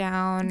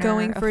touchdown,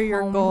 Going or for a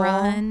your home goal.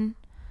 run,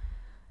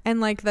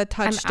 And like the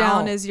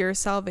touchdown out. is your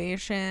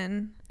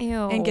salvation,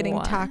 ew, and getting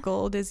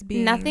tackled is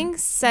being nothing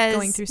says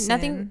going through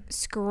nothing sin.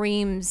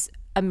 screams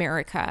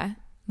America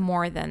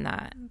more than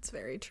that. It's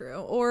very true.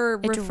 Or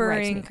It drives me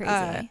referring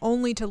crazy.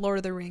 only to Lord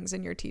of the Rings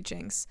in your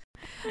teachings.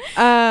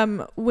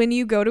 When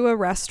you go to a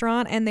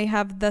restaurant and they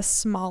have the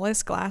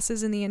smallest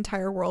glasses in the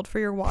entire world for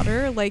your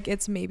water, like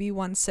it's maybe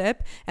 1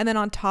 sip, and then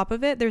on top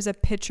of it there's a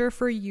pitcher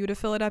for you to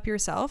fill it up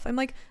yourself. I'm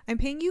like, I'm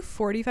paying you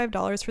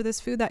 $45 for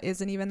this food that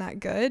isn't even that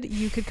good.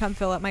 You could come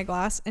fill up my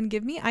glass and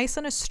give me ice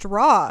on a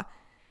straw.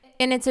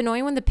 And it's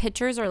annoying when the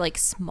pitchers are like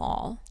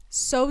small.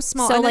 So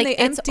small, So and like then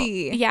they it's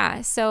empty. Yeah,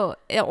 so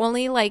it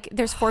only like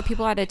there's 4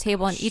 people at a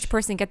table and each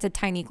person gets a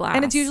tiny glass.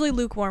 And it's usually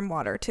lukewarm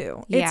water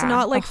too. It's Yeah.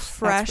 not like Ugh, that's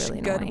fresh,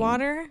 really good annoying.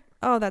 water.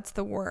 Oh, that's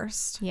the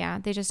worst. Yeah,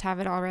 they just have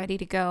it all ready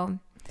to go.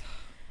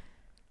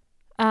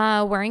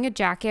 Wearing a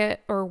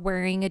jacket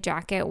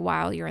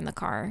while you're in the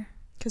car.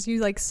 Because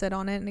you like sit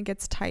on it and it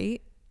gets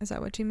tight. Is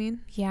that what you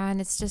mean? Yeah, and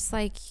it's just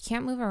like you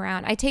can't move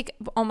around. I take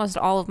almost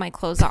all of my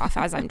clothes off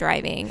as I'm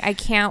driving. I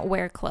can't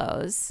wear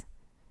clothes.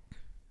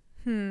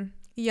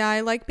 Yeah,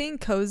 I like being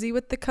cozy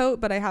with the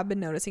coat, but I have been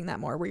noticing that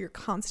more where you're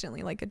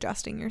constantly like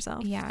adjusting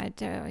yourself. Yeah, it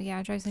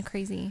drives me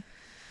crazy.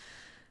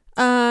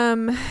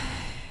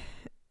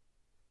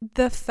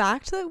 The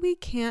fact that we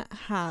can't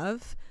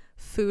have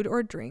food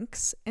or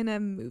drinks in a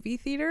movie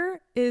theater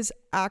is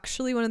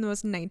actually one of the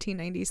most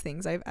 1990s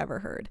things I've ever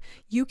heard.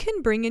 You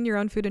can bring in your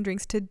own food and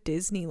drinks to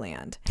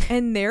Disneyland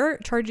and they're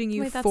charging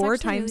you 4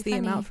 times the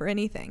amount for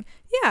anything.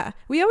 Yeah,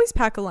 we always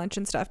pack a lunch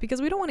and stuff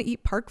because we don't want to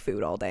eat park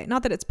food all day.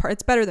 Not that it's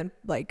better than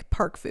like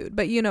park food,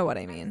 but you know what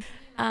I mean.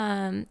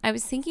 I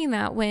was thinking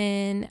that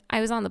when I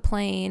was on the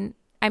plane,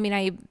 I mean,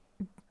 I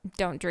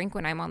don't drink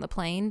when I'm on the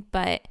plane,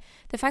 but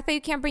the fact that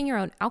you can't bring your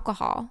own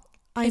alcohol.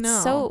 I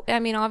know. So, I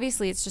mean,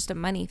 obviously it's just a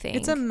money thing.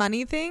 It's a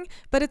money thing,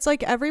 but it's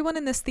like everyone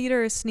in this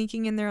theater is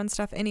sneaking in their own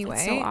stuff anyway.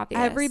 It's so obvious.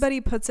 Everybody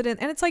puts it in.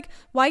 And it's like,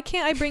 why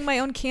can't I bring my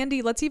own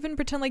candy? Let's even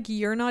pretend like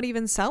you're not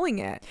even selling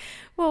it.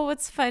 Well,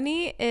 what's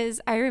funny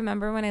is I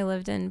remember when I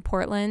lived in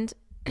Portland,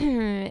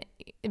 you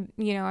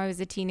know, I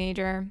was a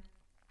teenager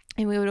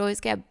and we would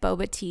always get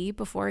boba tea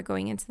before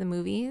going into the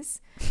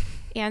movies.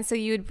 And so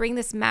you would bring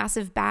this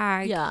massive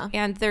bag,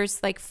 and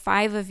there's like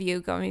 5 of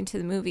you going to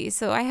the movies.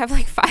 So I have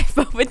like 5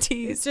 boba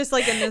teas. It's just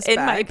like in this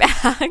my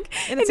bag,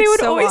 and they would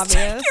so always obvious.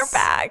 check your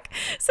bag.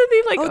 So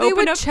they like they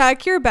would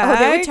check your bag.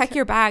 Oh, they would check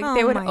your bag. Oh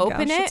they would my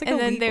open gosh, it, it's like and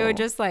then they illegal. would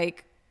just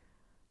like,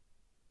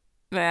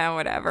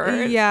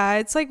 whatever. Yeah,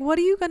 it's like, what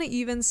are you gonna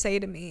even say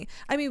to me?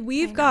 I mean,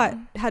 we've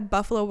had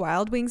Buffalo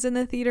Wild Wings in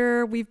the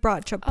theater. We've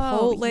brought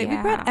Chipotle. We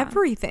brought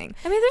everything.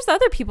 I mean, there's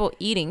other people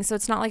eating, so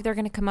it's not like they're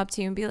gonna come up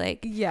to you and be like,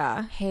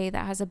 yeah, hey,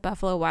 that has a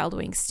Buffalo Wild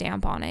Wings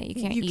stamp on it. You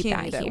can't eat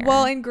that here.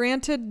 Well, and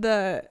granted,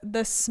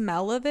 the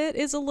smell of it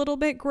is a little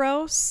bit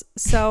gross,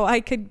 so I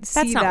could see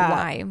That's not that.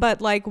 why.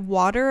 But like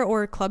water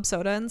or club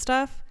soda and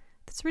stuff,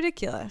 that's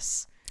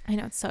ridiculous. I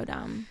know, it's so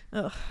dumb.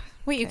 Ugh.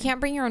 Wait, you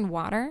can't bring your own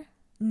water?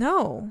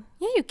 No.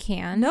 Yeah, you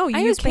can. No, I you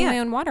always bring my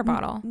can't. own water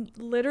bottle.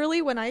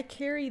 Literally, when I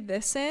carry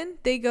this in,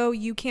 they go,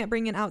 you can't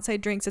bring in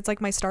outside drinks. It's like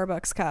my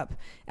Starbucks cup.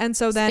 And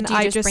so then do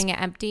you just bring it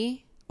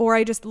empty? Or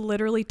I just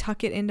literally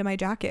tuck it into my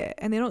jacket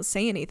and they don't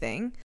say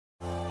anything.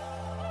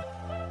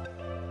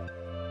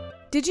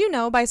 Did you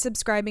know by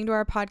subscribing to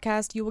our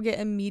podcast, you will get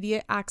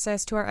immediate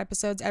access to our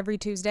episodes every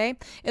Tuesday?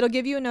 It'll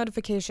give you a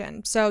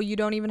notification, so you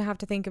don't even have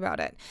to think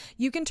about it.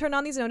 You can turn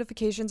on these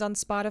notifications on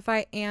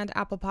Spotify and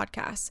Apple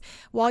Podcasts.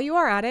 While you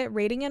are at it,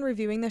 rating and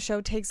reviewing the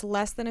show takes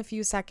less than a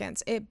few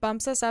seconds. It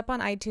bumps us up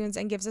on iTunes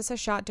and gives us a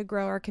shot to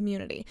grow our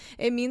community.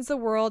 It means the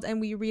world,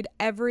 and we read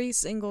every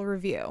single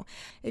review.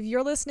 If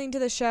you're listening to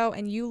the show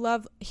and you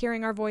love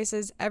hearing our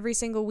voices every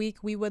single week,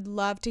 we would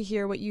love to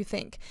hear what you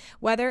think.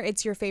 Whether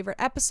it's your favorite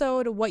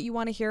episode, what you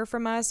want to hear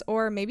from us,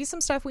 or maybe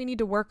some stuff we need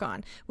to work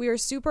on. We are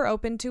super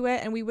open to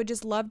it, and we would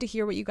just love to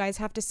hear what you guys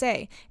have to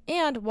say.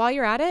 And while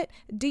you're at it,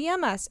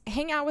 DM us,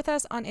 hang out with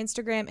us on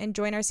Instagram, and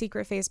join our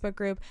secret Facebook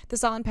group, the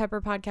Salt and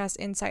Pepper Podcast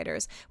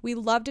Insiders. We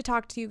love to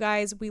talk to you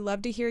guys. We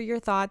love to hear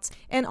your thoughts,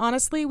 and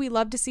honestly, we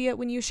love to see it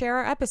when you share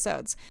our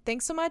episodes.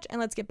 Thanks so much,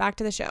 and let's get back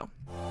to the show.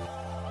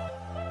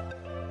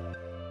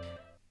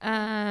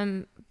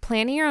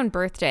 Planning your own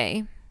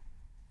birthday.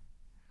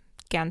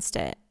 Against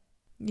it.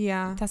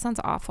 Yeah, That sounds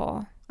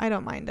awful. I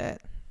don't mind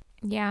it.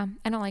 Yeah,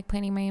 I don't like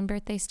planning my own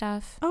birthday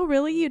stuff. Oh,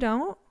 really? You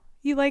don't?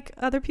 You like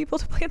other people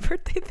to plan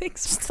birthday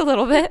things? Just a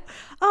little bit.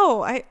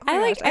 Oh, I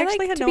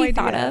actually had to no be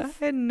thought idea. of.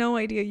 I had no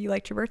idea you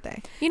liked your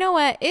birthday. You know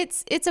what?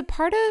 It's a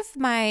part of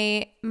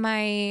my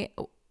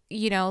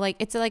you know, like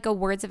it's like a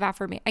words of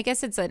affirmation. I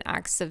guess it's an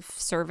acts of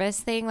service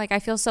thing. Like I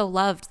feel so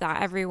loved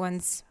that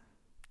everyone's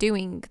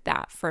doing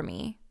that for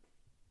me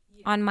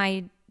on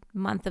my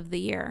month of the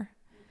year.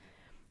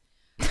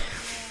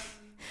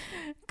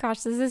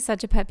 Gosh, this is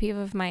such a pet peeve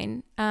of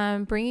mine.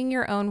 Bringing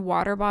your own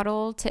water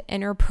bottle to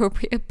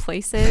inappropriate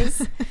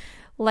places,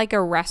 like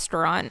a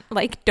restaurant.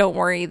 Like, don't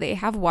worry, they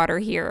have water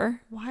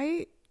here.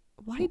 Why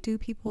do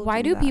people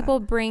Why do people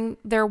bring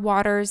their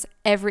waters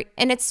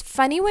and it's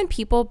funny when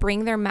people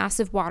bring their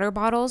massive water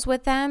bottles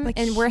with them, like,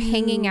 and we're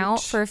hanging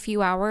out for a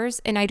few hours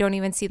and I don't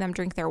even see them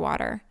drink their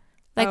water.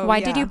 Like,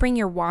 why did you bring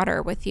your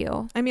water with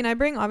you? I mean, I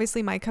bring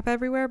obviously my cup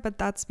everywhere, but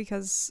that's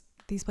because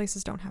these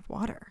places don't have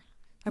water.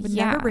 I would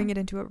never bring it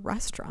into a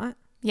restaurant.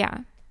 Yeah.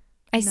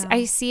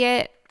 I see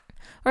it.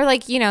 Or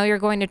like, you know, you're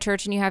going to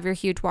church and you have your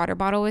huge water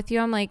bottle with you.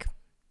 I'm like,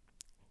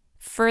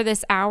 for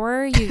this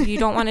hour, you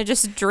don't want to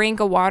just drink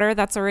a water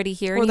that's already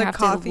here and you have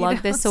to lug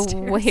this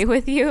away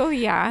with you.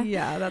 Yeah.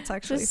 Yeah, that's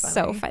actually just funny.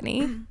 So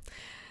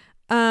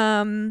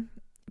funny.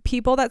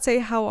 People that say,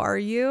 how are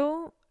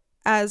you?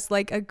 As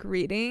like a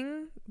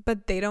greeting,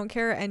 but they don't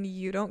care and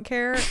you don't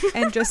care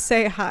and just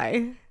say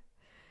hi.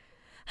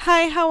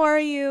 Hi, how are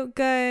you?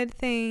 Good,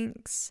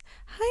 thanks.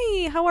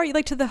 Hi, how are you?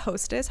 Like to the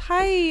hostess.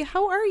 Hi,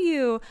 how are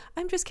you?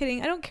 I'm just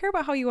kidding. I don't care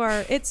about how you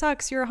are. It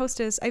sucks. You're a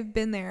hostess. I've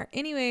been there.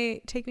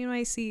 Anyway, take me to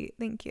my seat.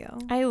 Thank you.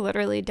 I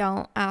literally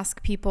don't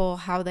ask people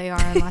how they are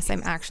unless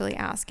I'm actually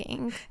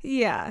asking.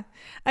 Yeah.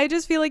 I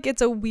just feel like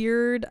it's a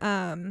weird,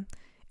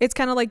 it's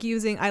kind of like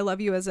using I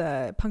love you as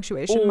a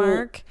punctuation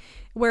mark,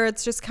 where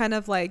it's just kind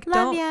of like,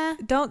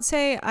 don't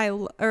say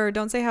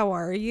don't say how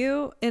are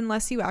you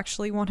unless you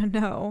actually want to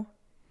know.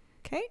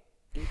 Okay.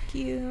 Thank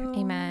you.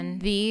 Amen.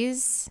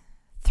 These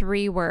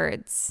 3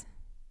 words.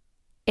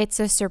 It's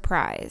a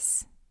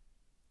surprise.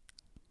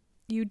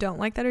 You don't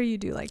like that or you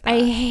do like that?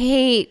 I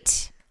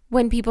hate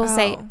when people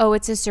say, oh,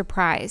 it's a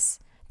surprise.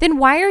 Then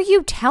why are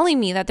you telling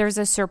me that there's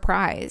a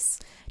surprise?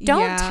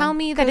 Don't tell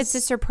me that it's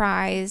a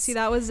surprise. See,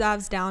 that was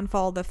Zav's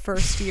downfall the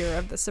first year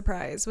of the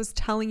surprise, was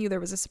telling you there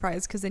was a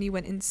surprise, because then you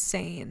went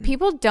insane.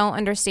 People don't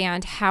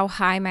understand how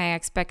high my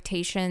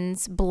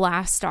expectations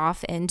blast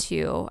off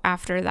into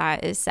after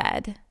that is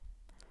said.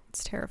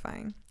 It's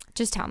terrifying.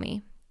 Just tell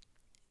me.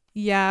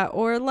 Yeah,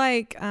 or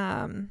like,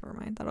 never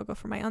mind, that'll go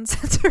for my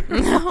uncensored.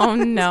 Oh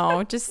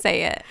no, just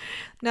say it.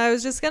 No, I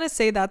was just gonna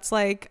say that's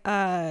like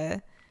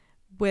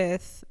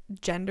with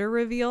gender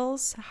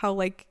reveals, how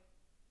like,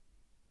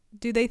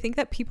 do they think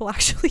that people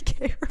actually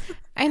care?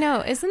 I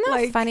know, isn't that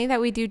like, funny that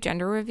we do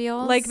gender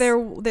reveals? Like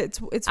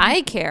it's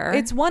I care.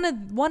 It's one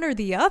or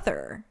the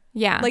other.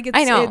 Yeah, like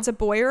I know. It's a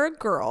boy or a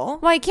girl.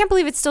 Well, I can't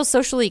believe it's still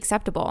socially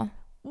acceptable.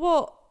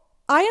 Well,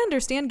 I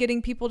understand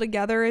getting people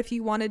together if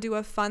you want to do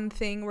a fun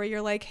thing where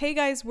you're like, hey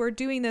guys, we're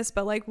doing this,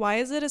 but like, why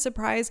is it a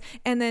surprise?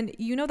 And then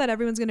you know that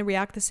everyone's going to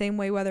react the same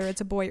way, whether it's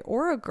a boy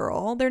or a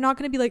girl. They're not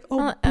going to be like,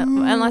 oh,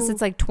 unless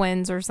it's like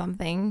twins or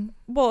something.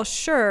 Well,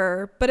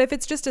 sure. But if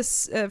it's just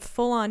a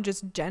full on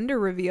just gender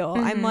reveal,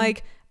 I'm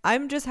like,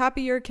 I'm just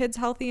happy your kid's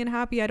healthy and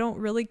happy. I don't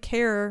really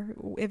care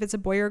if it's a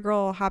boy or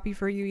girl. Happy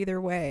for you either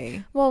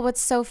way. Well,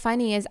 what's so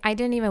funny is I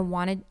didn't even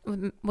want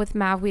to, with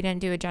Mav, we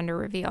didn't do a gender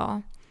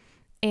reveal.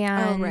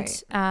 And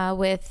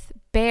with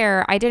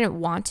Bear, I didn't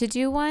want to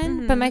do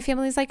one, but my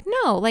family's like,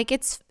 no, like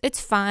it's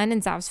fun.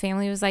 And Zav's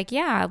family was like,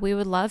 yeah, we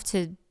would love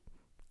to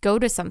go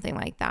to something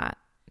like that.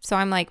 So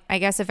I'm like, I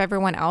guess if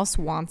everyone else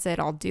wants it,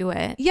 I'll do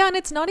it. Yeah, and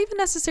it's not even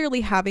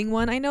necessarily having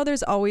one. I know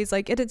there's always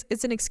like,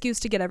 it's an excuse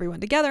to get everyone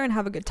together and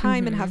have a good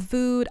time and have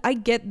food. I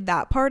get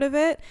that part of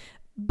it,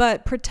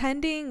 but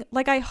pretending,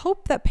 like, I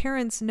hope that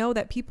parents know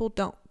that people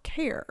don't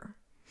care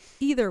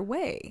either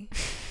way.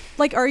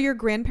 Like, are your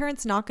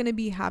grandparents not going to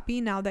be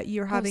happy now that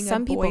you're having a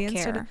boy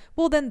instead of?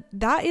 Well, then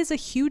that is a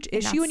huge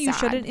issue, and you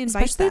shouldn't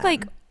invite especially them.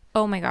 Like,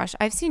 oh my gosh,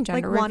 I've seen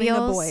gender like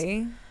reveals.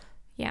 wanting a boy.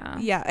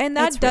 Yeah, and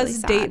that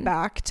does really date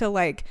back to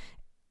like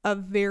a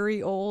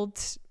very old,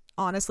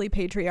 honestly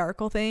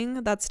patriarchal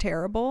thing. That's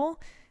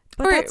terrible.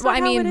 But that's not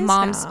how it is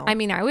moms. now. I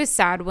mean, I was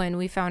sad when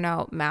we found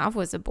out Mav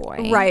was a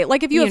boy. Right.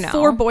 Like if you have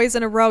 4 boys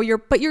in a row,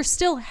 you're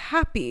still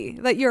happy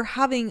that you're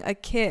having a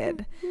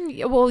kid.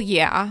 Well,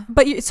 yeah.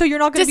 But so you're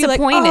not going to be like,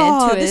 disappointed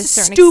oh, to a this is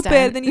certain stupid.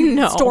 extent. Then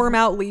you storm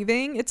out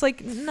leaving. It's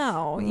like,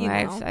 no, you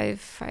know.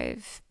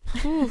 I've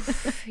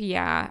oof,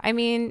 yeah. I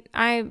mean,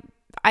 I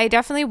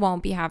definitely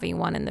won't be having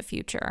one in the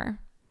future.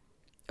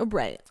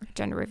 Right.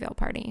 Gender reveal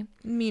party.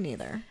 Me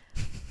neither.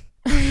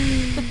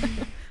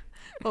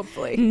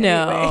 Hopefully.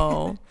 No.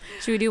 Anyway.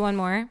 Should we do one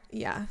more?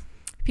 Yeah.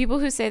 People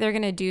who say they're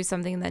going to do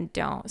something and then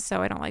don't.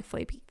 So I don't like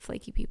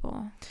flaky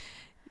people.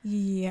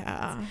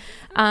 Yeah.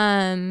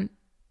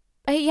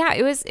 But yeah,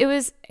 it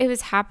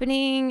was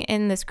happening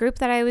in this group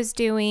that I was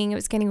doing. It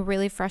was getting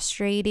really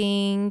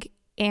frustrating,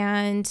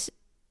 and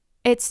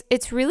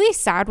it's really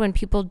sad when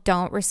people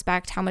don't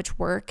respect how much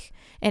work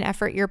and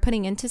effort you're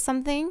putting into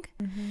something,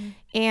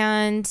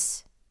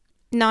 and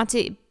not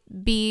to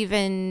be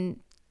even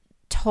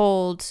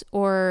told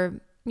or,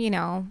 you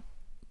know,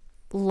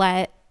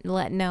 let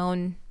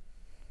known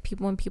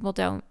people when people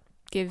don't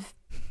give.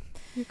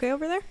 You okay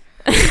over there?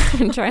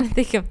 I'm trying to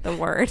think of the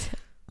word.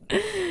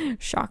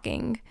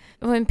 Shocking.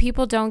 When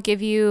people don't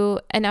give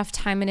you enough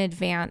time in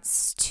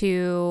advance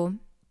to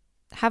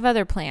have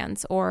other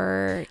plans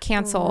or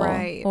cancel,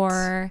 right,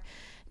 or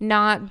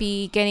not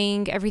be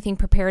getting everything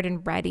prepared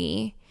and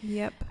ready.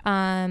 Yep.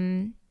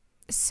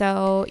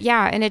 So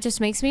yeah, and it just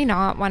makes me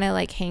not want to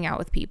like hang out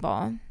with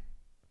people.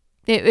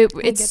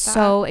 It's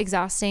so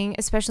exhausting,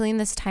 especially in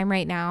this time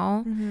right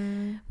now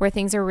where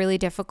things are really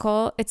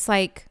difficult. It's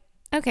like,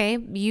 okay,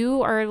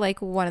 you are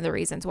like one of the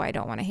reasons why I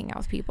don't want to hang out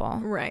with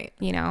people. Right.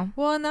 You know?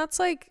 Well, and that's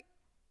like,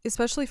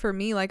 especially for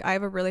me, like I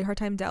have a really hard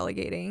time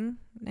delegating.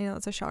 I know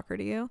that's a shocker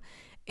to you.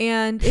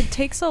 And it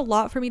takes a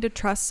lot for me to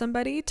trust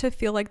somebody to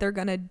feel like they're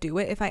going to do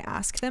it if I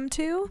ask them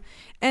to.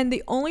 And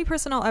the only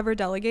person I'll ever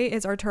delegate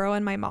is Arturo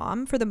and my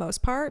mom for the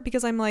most part,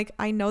 because I'm like,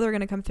 I know they're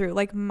going to come through.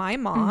 Like my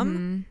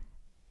mom,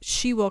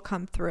 she will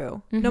come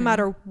through no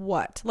matter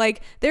what.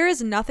 Like there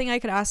is nothing I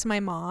could ask my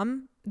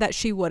mom that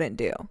she wouldn't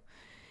do.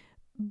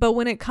 But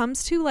when it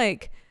comes to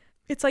like,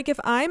 it's like if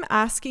I'm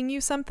asking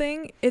you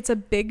something, it's a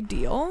big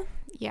deal.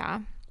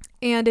 Yeah.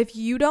 And if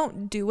you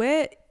don't do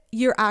it,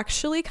 you're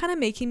actually kind of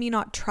making me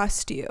not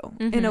trust you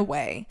in a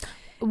way.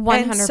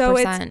 100%. And so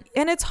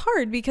it's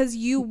hard because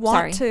you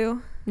want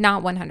to.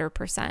 Not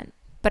 100%,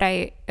 but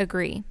I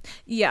agree.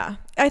 Yeah.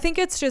 I think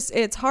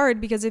it's hard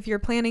because if you're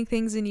planning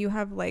things and you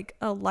have like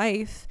a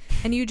life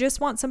and you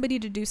just want somebody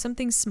to do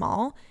something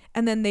small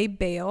and then they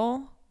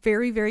bail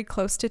very, very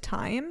close to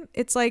time,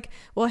 it's like,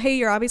 well, hey,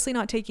 you're obviously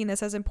not taking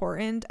this as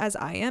important as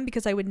I am,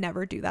 because I would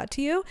never do that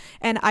to you,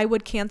 and I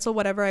would cancel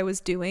whatever I was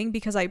doing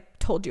because I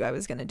told you I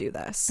was going to do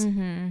this.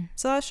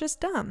 So that's just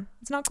dumb.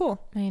 It's not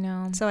cool. I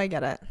know. So I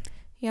get it.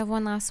 You have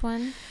one last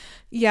one?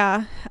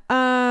 Yeah.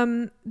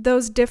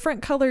 Those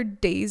different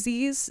colored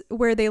daisies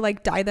where they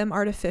like dye them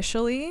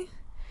artificially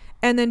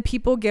and then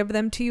people give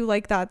them to you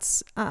like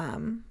that's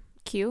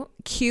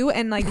cute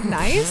and like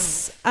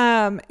nice.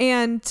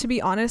 And to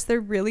be honest,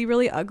 they're really,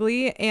 really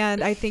ugly.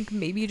 And I think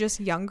maybe just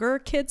younger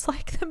kids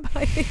like them, but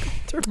I think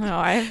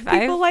older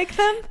people like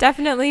them.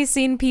 Definitely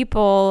seen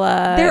people.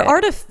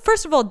 They're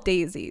first of all,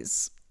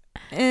 daisies.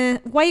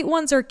 White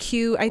ones are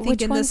cute. I think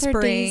which in the ones are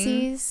spring,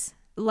 daisies?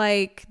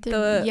 like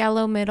the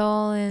yellow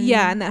middle and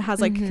and that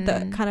has like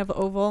the kind of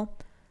oval.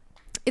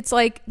 It's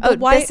like the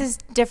white. This is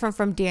different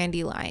from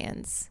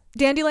dandelions.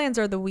 Dandelions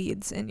are the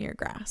weeds in your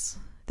grass.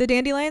 The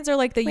dandelions are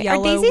like the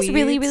yellow weeds. Are daisies weeds.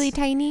 really, really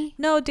tiny?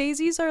 No,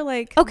 daisies are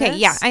like okay, this.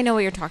 yeah, I know what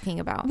you're talking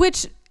about.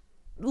 Which,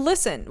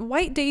 listen,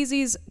 white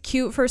daisies,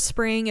 cute for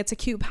spring. It's a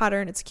cute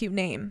pattern. It's a cute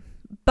name.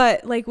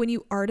 But like when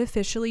you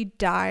artificially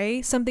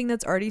dye something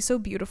that's already so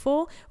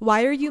beautiful,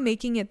 why are you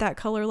making it that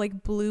color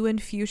like blue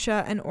and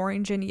fuchsia and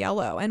orange and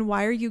yellow? And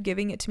why are you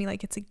giving it to me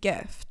like it's a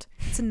gift?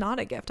 It's not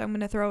a gift. I'm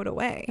going to throw it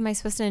away. Am I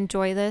supposed to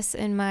enjoy this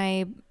in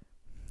my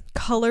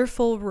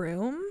colorful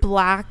room?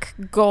 Black,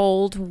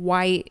 gold,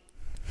 white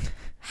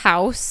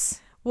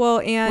house? Well,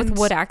 and with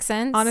wood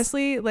accents?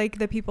 Honestly, like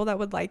the people that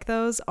would like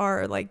those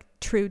are like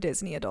true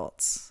Disney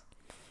adults.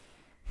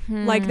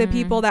 Like the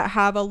people that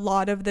have a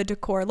lot of the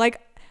decor. Like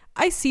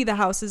I see the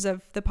houses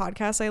of the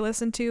podcasts I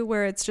listen to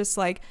where it's just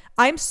like,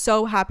 I'm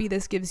so happy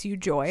this gives you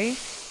joy.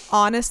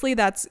 Honestly,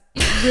 that's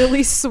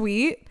really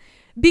sweet.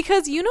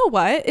 Because you know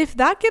what? If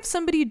that gives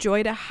somebody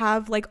joy to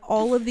have like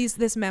all of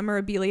this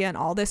memorabilia and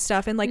all this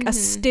stuff and like a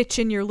stitch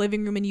in your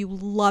living room and you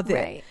love it.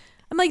 Right.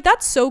 I'm like,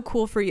 that's so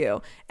cool for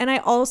you. And I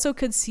also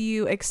could see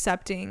you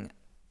accepting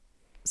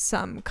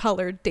some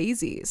colored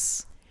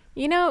daisies.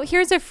 You know,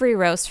 here's a free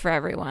roast for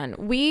everyone.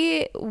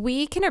 We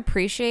can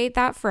appreciate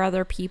that for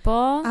other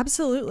people.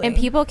 Absolutely. And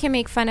people can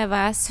make fun of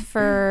us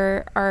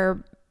for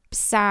our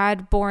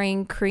sad,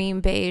 boring, cream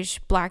beige,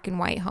 black and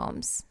white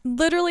homes.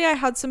 Literally, I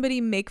had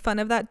somebody make fun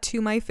of that to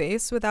my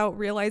face without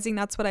realizing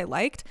that's what I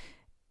liked.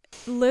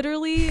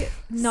 Literally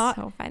not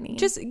so funny.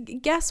 Just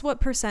guess what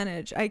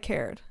percentage I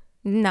cared.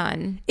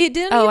 None. It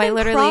didn't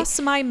even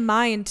cross my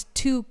mind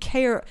to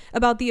care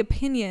about the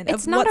opinion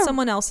of what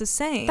someone else is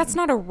saying. That's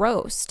not a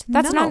roast.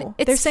 That's not.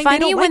 It's they're saying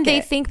funny when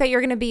they think that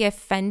you're going to be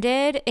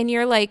offended, and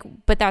you're like,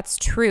 "But that's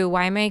true.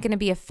 Why am I going to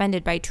be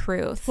offended by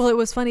truth?" Well, it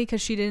was funny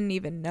because she didn't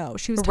even know.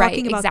 She was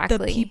talking about the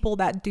people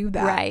that do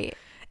that, right?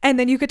 And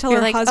then you could tell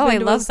her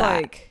husband was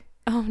like,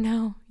 "Oh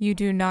no, you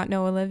do not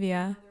know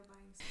Olivia."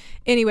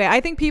 Anyway, I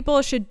think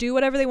people should do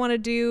whatever they want to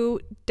do,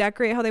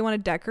 decorate how they want to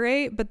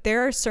decorate, but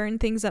there are certain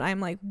things that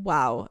I'm like,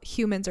 wow,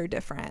 humans are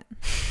different.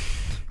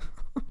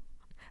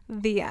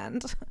 The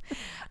end.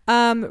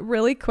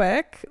 Really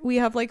quick, we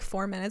have like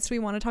 4 minutes. We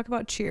want to talk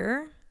about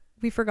Cheer.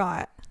 We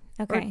forgot.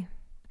 Okay.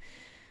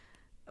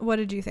 What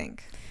did you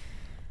think?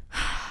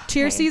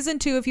 Cheer season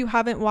 2, if you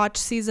haven't watched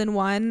season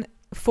 1,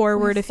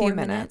 forward a few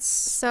minutes.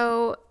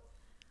 So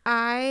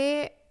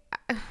a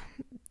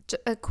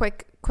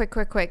quick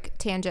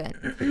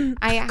tangent.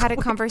 I had a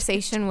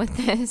conversation with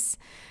this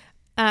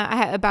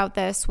about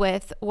this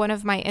with one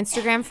of my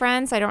Instagram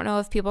friends. I don't know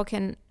if people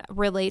can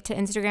relate to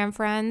Instagram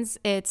friends.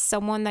 It's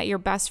someone that you're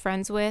best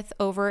friends with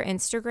over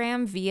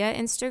Instagram, via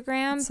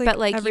Instagram. It's like but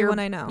like everyone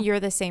I know. You're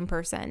the same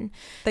person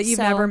that you've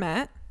never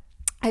met.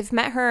 I've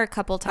met her a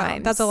couple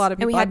times. That's a lot of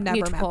people. I've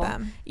never met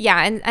them.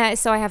 Yeah, and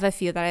so I have a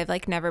few that I've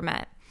like never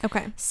met.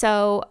 Okay.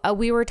 So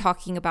we were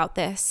talking about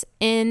this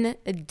in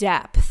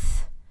depth.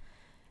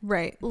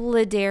 Right.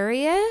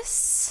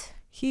 Ladarius,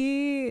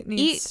 he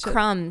needs eat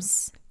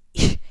crumbs.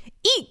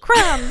 Eat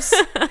crumbs.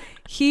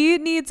 He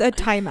needs a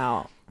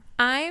timeout.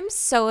 I'm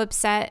so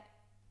upset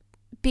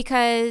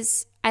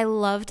because I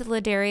loved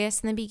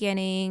Ladarius in the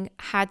beginning,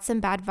 had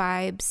some bad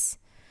vibes.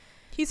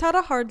 He's had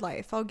a hard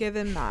life. I'll give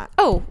him that.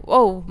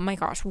 Oh my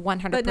gosh,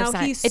 100%. But now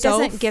he's it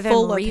doesn't give him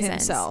full reasons. Of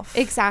himself.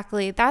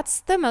 Exactly. That's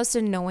the most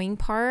annoying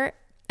part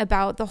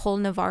about the whole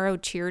Navarro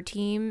cheer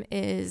team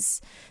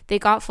is they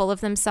got full of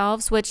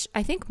themselves, which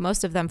I think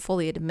most of them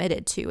fully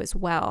admitted to as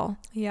well.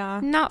 Yeah.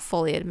 Not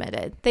fully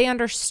admitted. They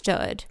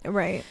understood.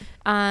 Right.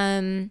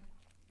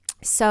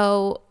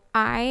 So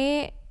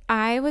I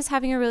was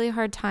having a really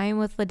hard time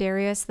with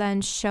Ladarius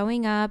then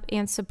showing up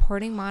and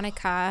supporting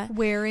Monica.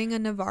 Wearing a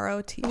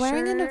Navarro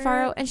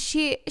t-shirt. And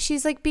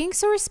she's like being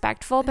so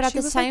respectful, but at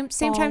the same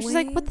time she's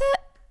like, what the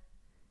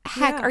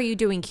heck are you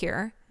doing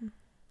here?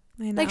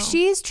 I know. Like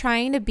she's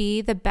trying to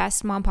be the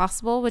best mom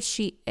possible, which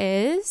she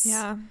is.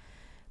 Yeah.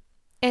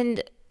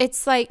 And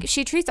it's like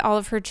she treats all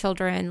of her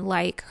children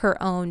like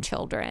her own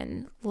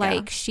children.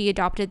 Like she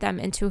adopted them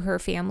into her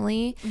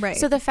family. Right.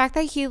 So the fact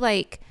that he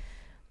like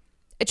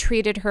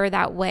treated her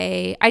that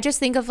way, I just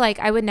think of like,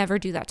 I would never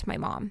do that to my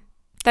mom.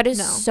 That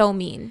is so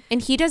mean.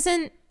 And he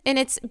doesn't, and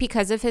it's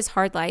because of his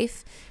hard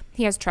life.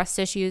 He has trust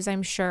issues,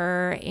 I'm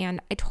sure. And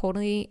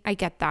I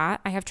get that.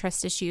 I have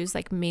trust issues,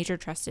 like major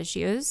trust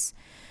issues.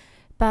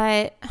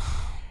 But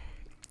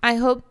I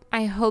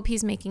hope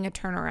he's making a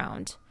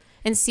turnaround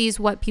and sees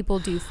what people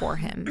do for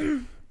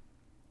him.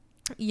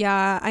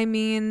 Yeah, I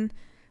mean,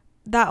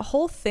 that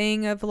whole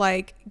thing of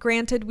like,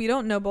 granted, we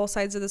don't know both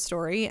sides of the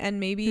story, and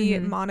maybe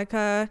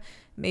Monica,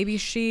 maybe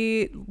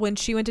when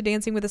she went to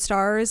Dancing with the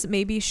Stars,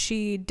 maybe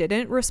she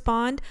didn't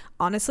respond.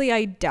 Honestly,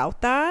 I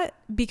doubt that,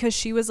 because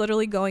she was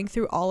literally going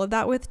through all of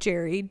that with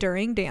Jerry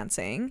during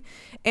dancing,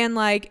 and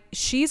like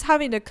she's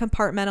having to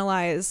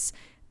compartmentalize.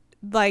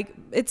 Like,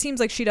 it seems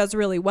like she does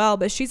really well,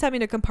 but she's having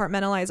to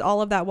compartmentalize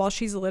all of that while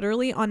she's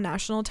literally on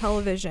national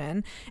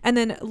television. And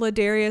then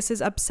Ladarius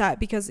is upset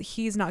because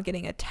he's not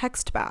getting a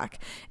text back.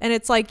 And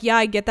it's like, yeah,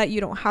 I get that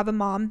you don't have a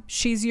mom.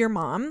 She's your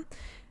mom.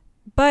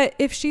 But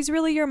if she's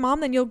really your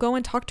mom, then you'll go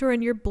and talk to her,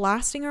 and you're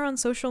blasting her on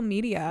social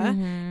media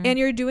and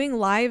you're doing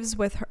lives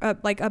with her,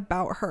 like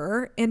about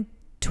her, and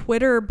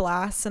Twitter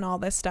blasts and all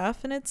this stuff.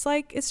 And it's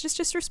like, it's just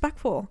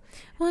disrespectful.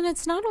 Well, and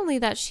it's not only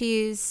that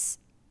she's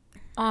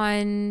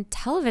on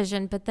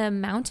television, but the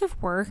amount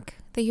of work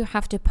that you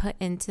have to put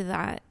into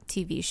that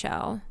TV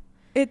show,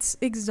 it's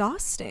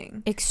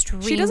exhausting.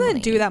 Extremely. She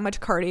doesn't do that much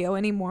cardio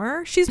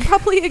anymore. She's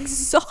probably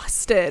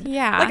exhausted.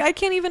 Yeah. Like, I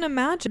can't even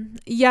imagine.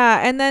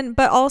 Yeah. And then,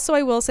 but also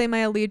I will say my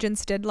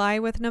allegiance did lie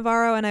with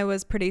Navarro, and I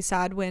was pretty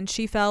sad when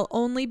she fell,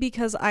 only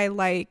because I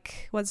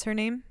like, what's her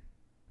name?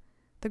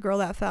 The girl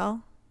that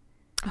fell.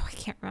 Oh, I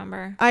can't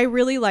remember. I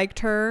really liked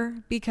her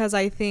because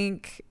I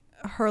think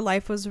her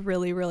life was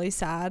really, really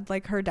sad.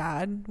 Like, her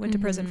dad went to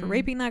prison for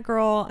raping that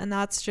girl, and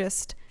that's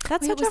such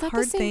a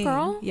hard thing.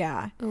 Girl?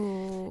 Yeah.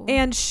 Ooh.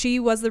 And she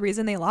was the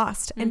reason they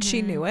lost, and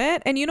she knew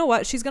it. And you know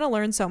what? She's gonna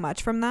learn so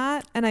much from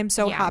that, and I'm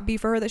so happy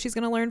for her that she's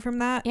gonna learn from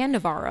that. And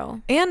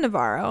Navarro.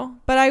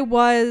 But I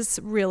was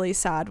really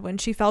sad when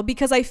she fell,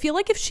 because I feel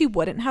like if she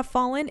wouldn't have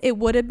fallen, it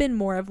would have been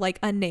more of like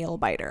a nail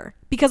biter,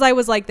 because I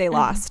was like, they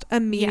lost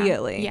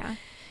immediately. Yeah.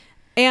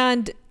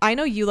 And I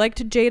know you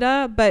liked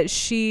Jada, but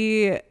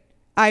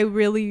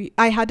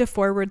I had to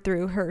forward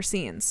through her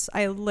scenes.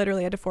 I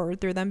literally had to forward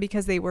through them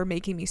because they were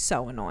making me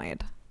so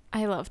annoyed.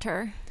 I loved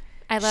her.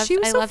 I loved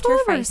full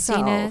her of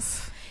feistiness.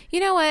 herself. You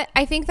know what?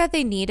 I think that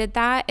they needed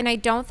that, and I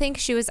don't think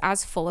she was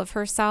as full of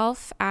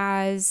herself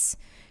as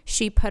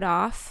she put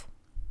off.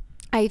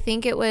 I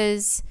think it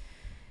was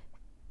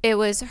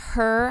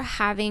her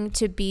having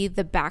to be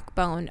the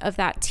backbone of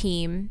that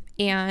team,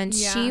 and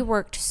she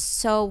worked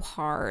so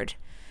hard.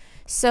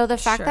 So the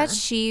fact that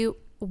she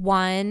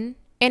won,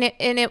 and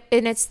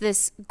it's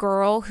this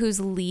girl who's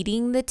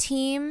leading the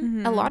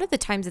team. A lot of the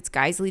times it's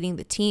guys leading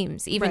the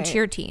teams, even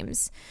cheer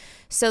teams.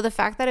 So the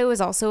fact that it was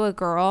also a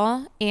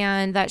girl,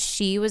 and that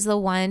she was the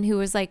one who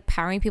was like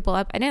powering people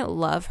up. I didn't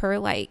love her,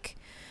 like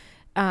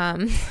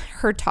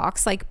her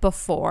talks like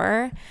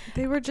before.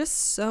 They were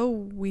just so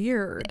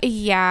weird.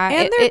 Yeah.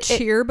 And their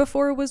cheer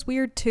before was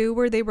weird too,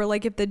 where they were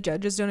like, if the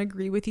judges don't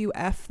agree with you,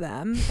 F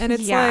them. And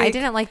it's like, I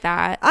didn't like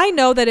that. I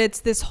know that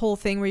it's this whole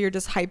thing where you're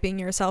just hyping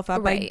yourself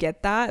up. I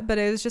get that, but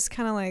it was just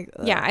kind of like,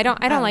 ugh, I don't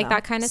like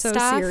that kind of so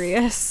stuff.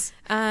 Serious.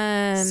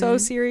 So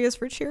serious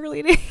for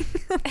cheerleading.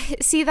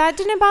 See, that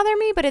didn't bother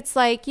me, but it's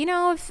like, you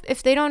know,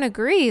 if they don't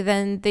agree,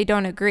 then they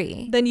don't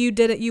agree. Then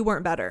you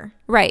weren't better.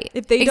 Right.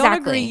 If they don't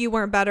agree, you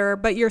weren't better,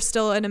 but you're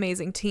still an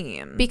amazing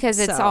team. Because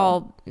it's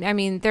all, I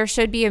mean, there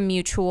should be a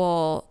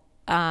mutual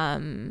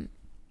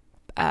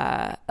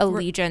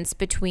allegiance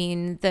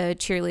between the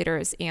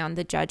cheerleaders and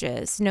the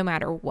judges, no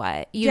matter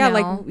what. You know?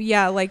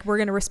 Like we're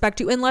gonna respect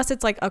you, unless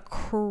it's like a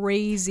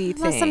crazy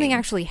thing. Unless something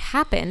actually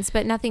happens,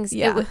 but nothing's.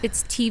 Yeah.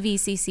 It's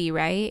TVCC,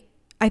 right?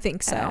 I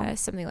think so.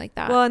 Something like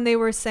that. Well, and they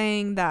were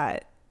saying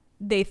that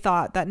they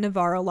thought that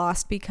Navarro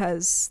lost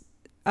because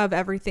of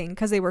everything,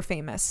 because they were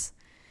famous.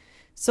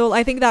 So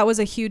I think that was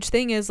a huge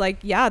thing, is like,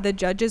 yeah, the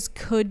judges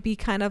could be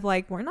kind of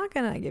like, we're not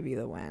gonna give you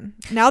the win.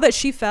 Now that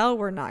she fell,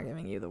 we're not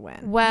giving you the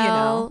win. Well, you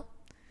know?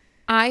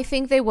 I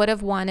think they would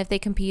have won if they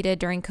competed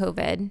during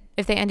COVID.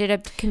 If they ended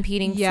up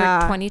competing for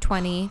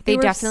 2020, they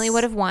definitely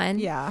would have won.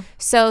 Yeah.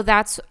 So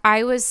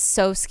I was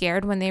so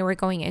scared when they were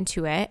going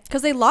into it.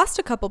 Because they lost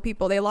a couple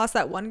people. They lost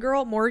that one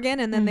girl, Morgan,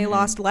 and then they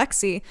lost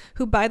Lexi,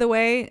 who, by the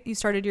way, you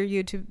started your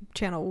YouTube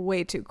channel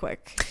way too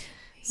quick.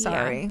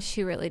 Sorry. Yeah,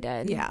 she really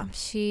did. Yeah.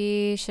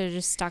 She should have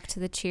just stuck to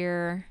the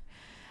cheer.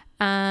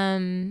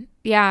 Gosh,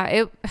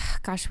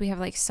 we have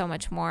like so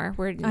much more.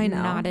 We're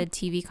not a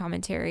TV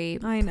commentary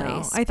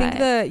place. I think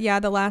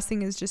the last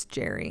thing is just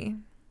Jerry.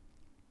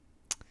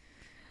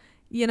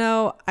 You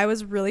know, I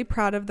was really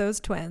proud of those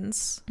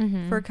twins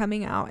for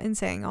coming out and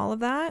saying all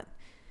of that.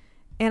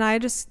 And I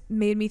just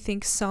made me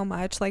think so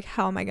much, like,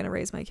 how am I going to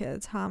raise my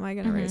kids? How am I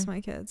going to raise my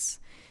kids?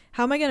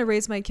 How am I going to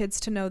raise my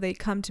kids to know they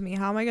come to me?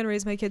 How am I going to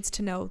raise my kids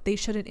to know they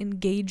shouldn't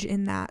engage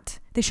in that?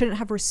 They shouldn't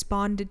have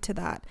responded to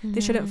that.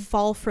 They shouldn't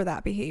fall for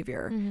that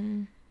behavior.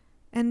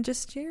 And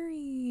just,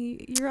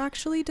 Jerry, you're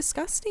actually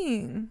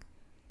disgusting.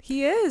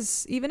 He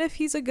is. Even if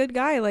he's a good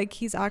guy, like,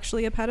 he's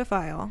actually a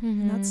pedophile.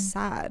 And that's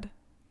sad.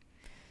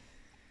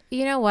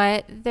 You know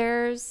what?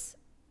 There's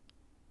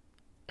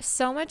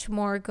so much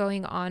more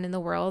going on in the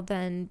world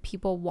than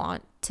people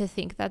want to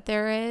think that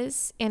there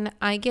is. And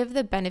I give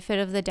the benefit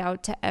of the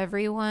doubt to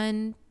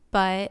everyone,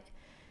 but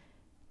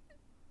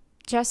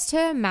just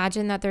to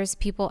imagine that there's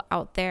people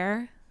out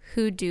there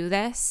who do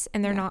this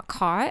and they're not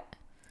caught,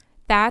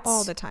 that's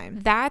all the time.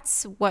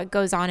 That's what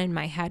goes on in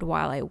my head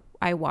while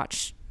I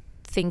watch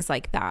things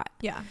like that.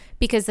 Yeah.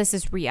 Because this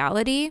is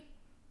reality.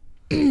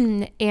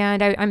 And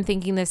I'm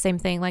thinking the same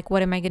thing. Like,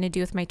 what am I going to do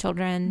with my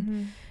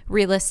children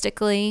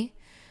realistically?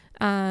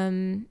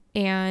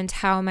 And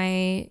how am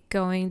I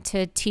going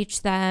to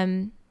teach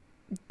them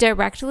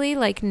directly,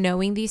 like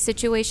knowing these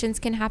situations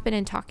can happen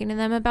and talking to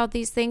them about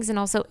these things, and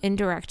also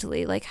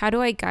indirectly, like how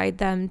do I guide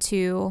them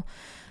to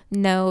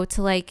know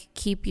to like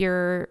keep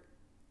your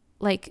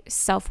like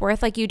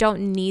self-worth? Like you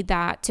don't need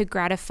that to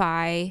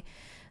gratify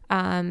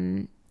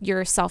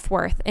your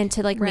self-worth and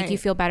to like make you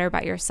feel better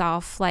about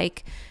yourself.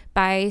 Like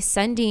by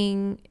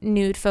sending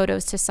nude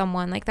photos to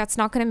someone, like that's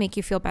not going to make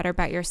you feel better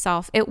about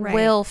yourself. It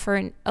will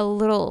for a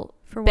little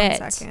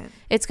bit. 1 second.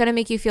 It's going to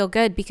make you feel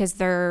good because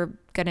they're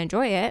going to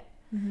enjoy it.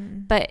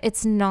 But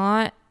it's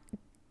not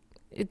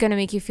going to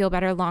make you feel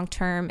better long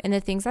term. And the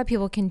things that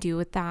people can do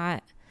with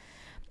that,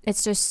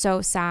 it's just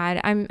so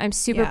sad. I'm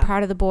super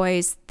proud of the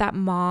boys. That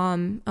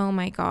mom, oh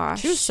my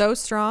gosh, she was so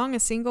strong, a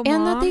single mom,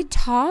 and that they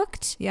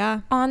talked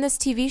on this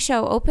TV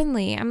show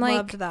openly. I'm like,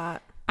 loved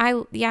that.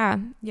 But yeah,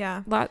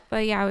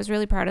 I was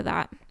really proud of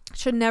that.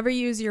 Should never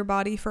use your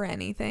body for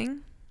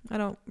anything. I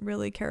don't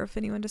really care if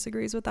anyone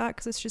disagrees with that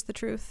because it's just the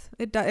truth.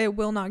 It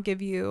will not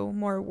give you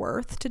more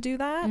worth to do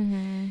that.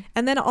 And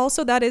then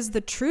also that is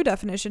the true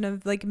definition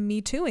of like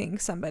me tooing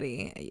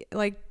somebody,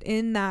 like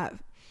in that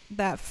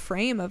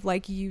frame of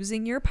like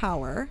using your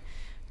power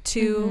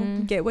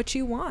to get what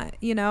you want,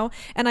 you know?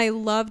 And I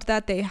loved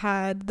that they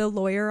had the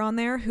lawyer on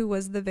there who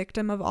was the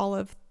victim of all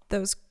of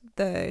those,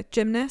 the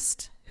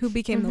gymnast who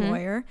became the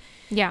lawyer.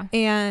 Yeah.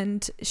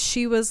 And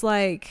she was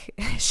like,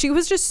 she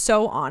was just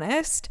so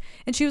honest.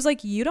 And she was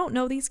like, you don't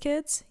know these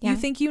kids. You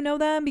think you know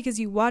them because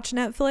you watch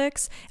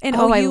Netflix. And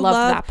I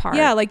love that part.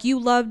 Yeah, like you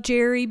love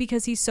Jerry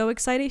because he's so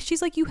excited.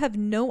 She's like, you have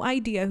no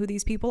idea who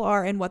these people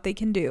are and what they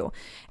can do.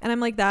 And I'm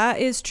like, that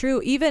is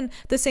true. Even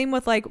the same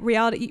with like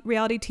reality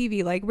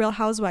TV, like Real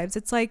Housewives.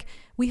 It's like,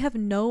 we have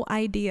no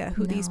idea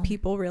who these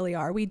people really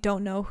are. We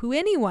don't know who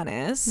anyone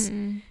is.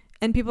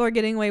 And people are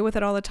getting away with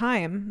it all the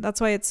time.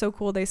 That's why it's so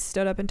cool they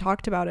stood up and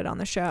talked about it on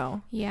the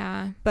show.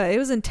 Yeah. But it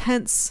was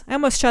intense. I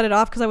almost shut it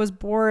off because I was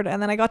bored.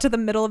 And then I got to the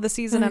middle of the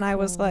season and I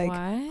was like,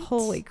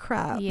 holy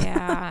crap.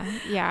 Yeah.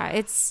 Yeah.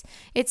 It's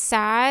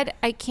sad.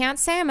 I can't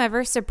say I'm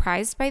ever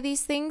surprised by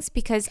these things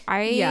because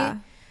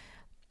I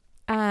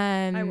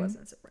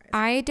wasn't surprised.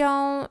 I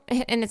don't,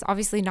 and it's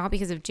obviously not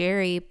because of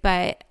Jerry,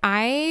 but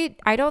I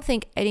don't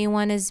think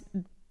anyone is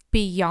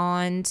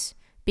beyond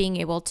being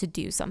able to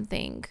do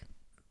something.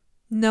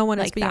 No one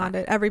is beyond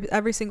it.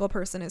 Every single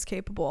person is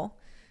capable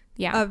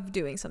of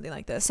doing something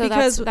like this. So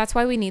that's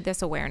why we need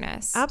this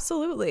awareness.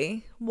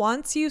 Absolutely.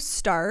 Once you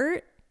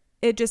start,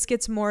 it just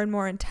gets more and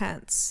more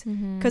intense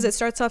because it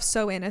starts off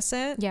so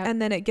innocent and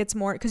then it gets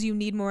more because you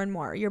need more and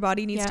more. Your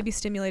body needs to be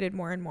stimulated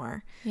more and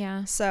more.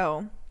 Yeah.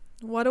 So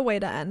what a way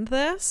to end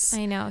this.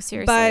 I know,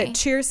 seriously. But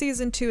Cheer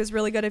season 2 is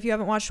really good. If you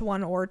haven't watched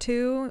 1 or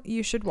 2,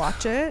 you should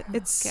watch it.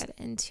 It's get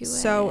into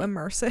so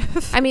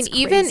immersive. I mean,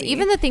 even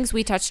the things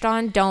we touched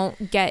on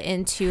don't get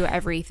into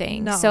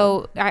everything. No.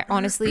 So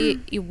honestly,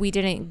 we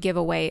didn't give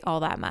away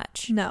all that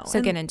much. No. So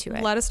get into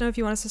it. Let us know if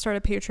you want us to start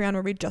a Patreon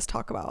where we just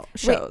talk about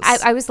shows. Wait,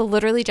 I was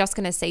literally just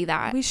going to say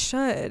that. We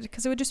should,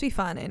 because it would just be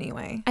fun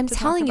anyway. I'm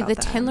telling you, the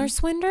Twindler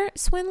Swindler?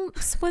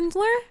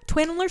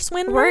 Twindler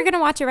Swindler? We're going to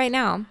watch it right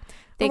now.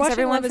 Thanks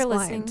everyone for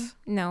listening.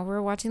 No, we're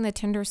watching the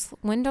Tinder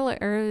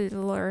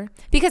Swindler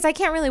because I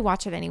can't really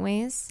watch it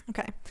anyways.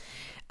 Okay.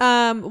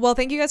 Well,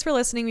 thank you guys for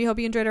listening. We hope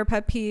you enjoyed our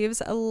pet peeves.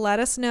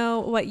 Let us know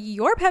what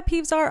your pet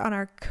peeves are on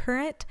our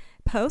current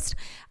post.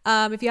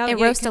 If you have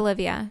roast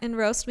Olivia and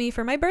roast me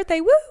for my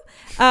birthday. Woo!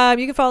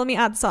 You can follow me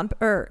at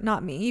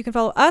not me. You can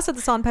follow us at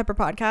the Salt and Pepper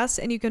Podcast,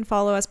 and you can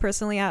follow us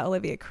personally at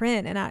Olivia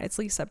Crin and at It's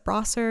Lisa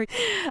Brosser.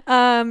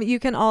 You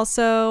can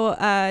also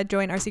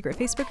join our secret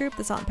Facebook group,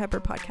 the Salt and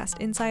Pepper Podcast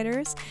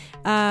Insiders.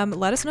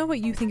 Let us know what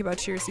you think about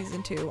Cheer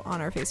season 2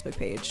 on our Facebook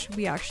page.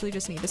 We actually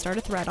just need to start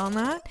a thread on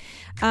that.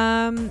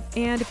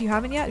 And if you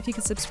haven't yet, if you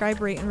can subscribe,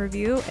 rate, and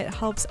review, it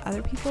helps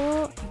other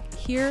people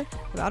hear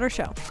about our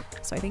show.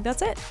 So I think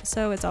that's it.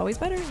 So it's always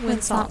better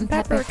when salt and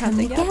pepper come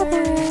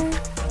together.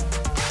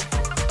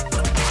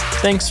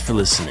 Thanks for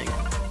listening.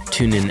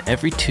 Tune in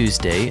every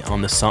Tuesday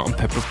on the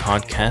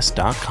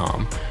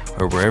saltandpepperpodcast.com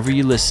or wherever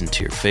you listen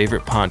to your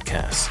favorite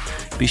podcasts.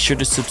 Be sure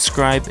to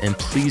subscribe and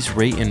please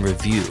rate and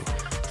review.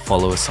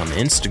 Follow us on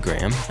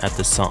Instagram at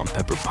the Salt and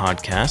Pepper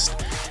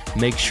Podcast.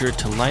 Make sure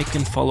to like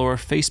and follow our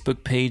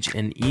Facebook page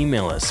and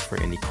email us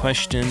for any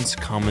questions,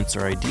 comments,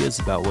 or ideas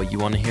about what you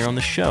want to hear on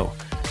the show.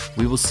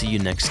 We will see you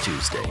next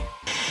Tuesday.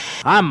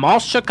 I'm all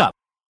shook up.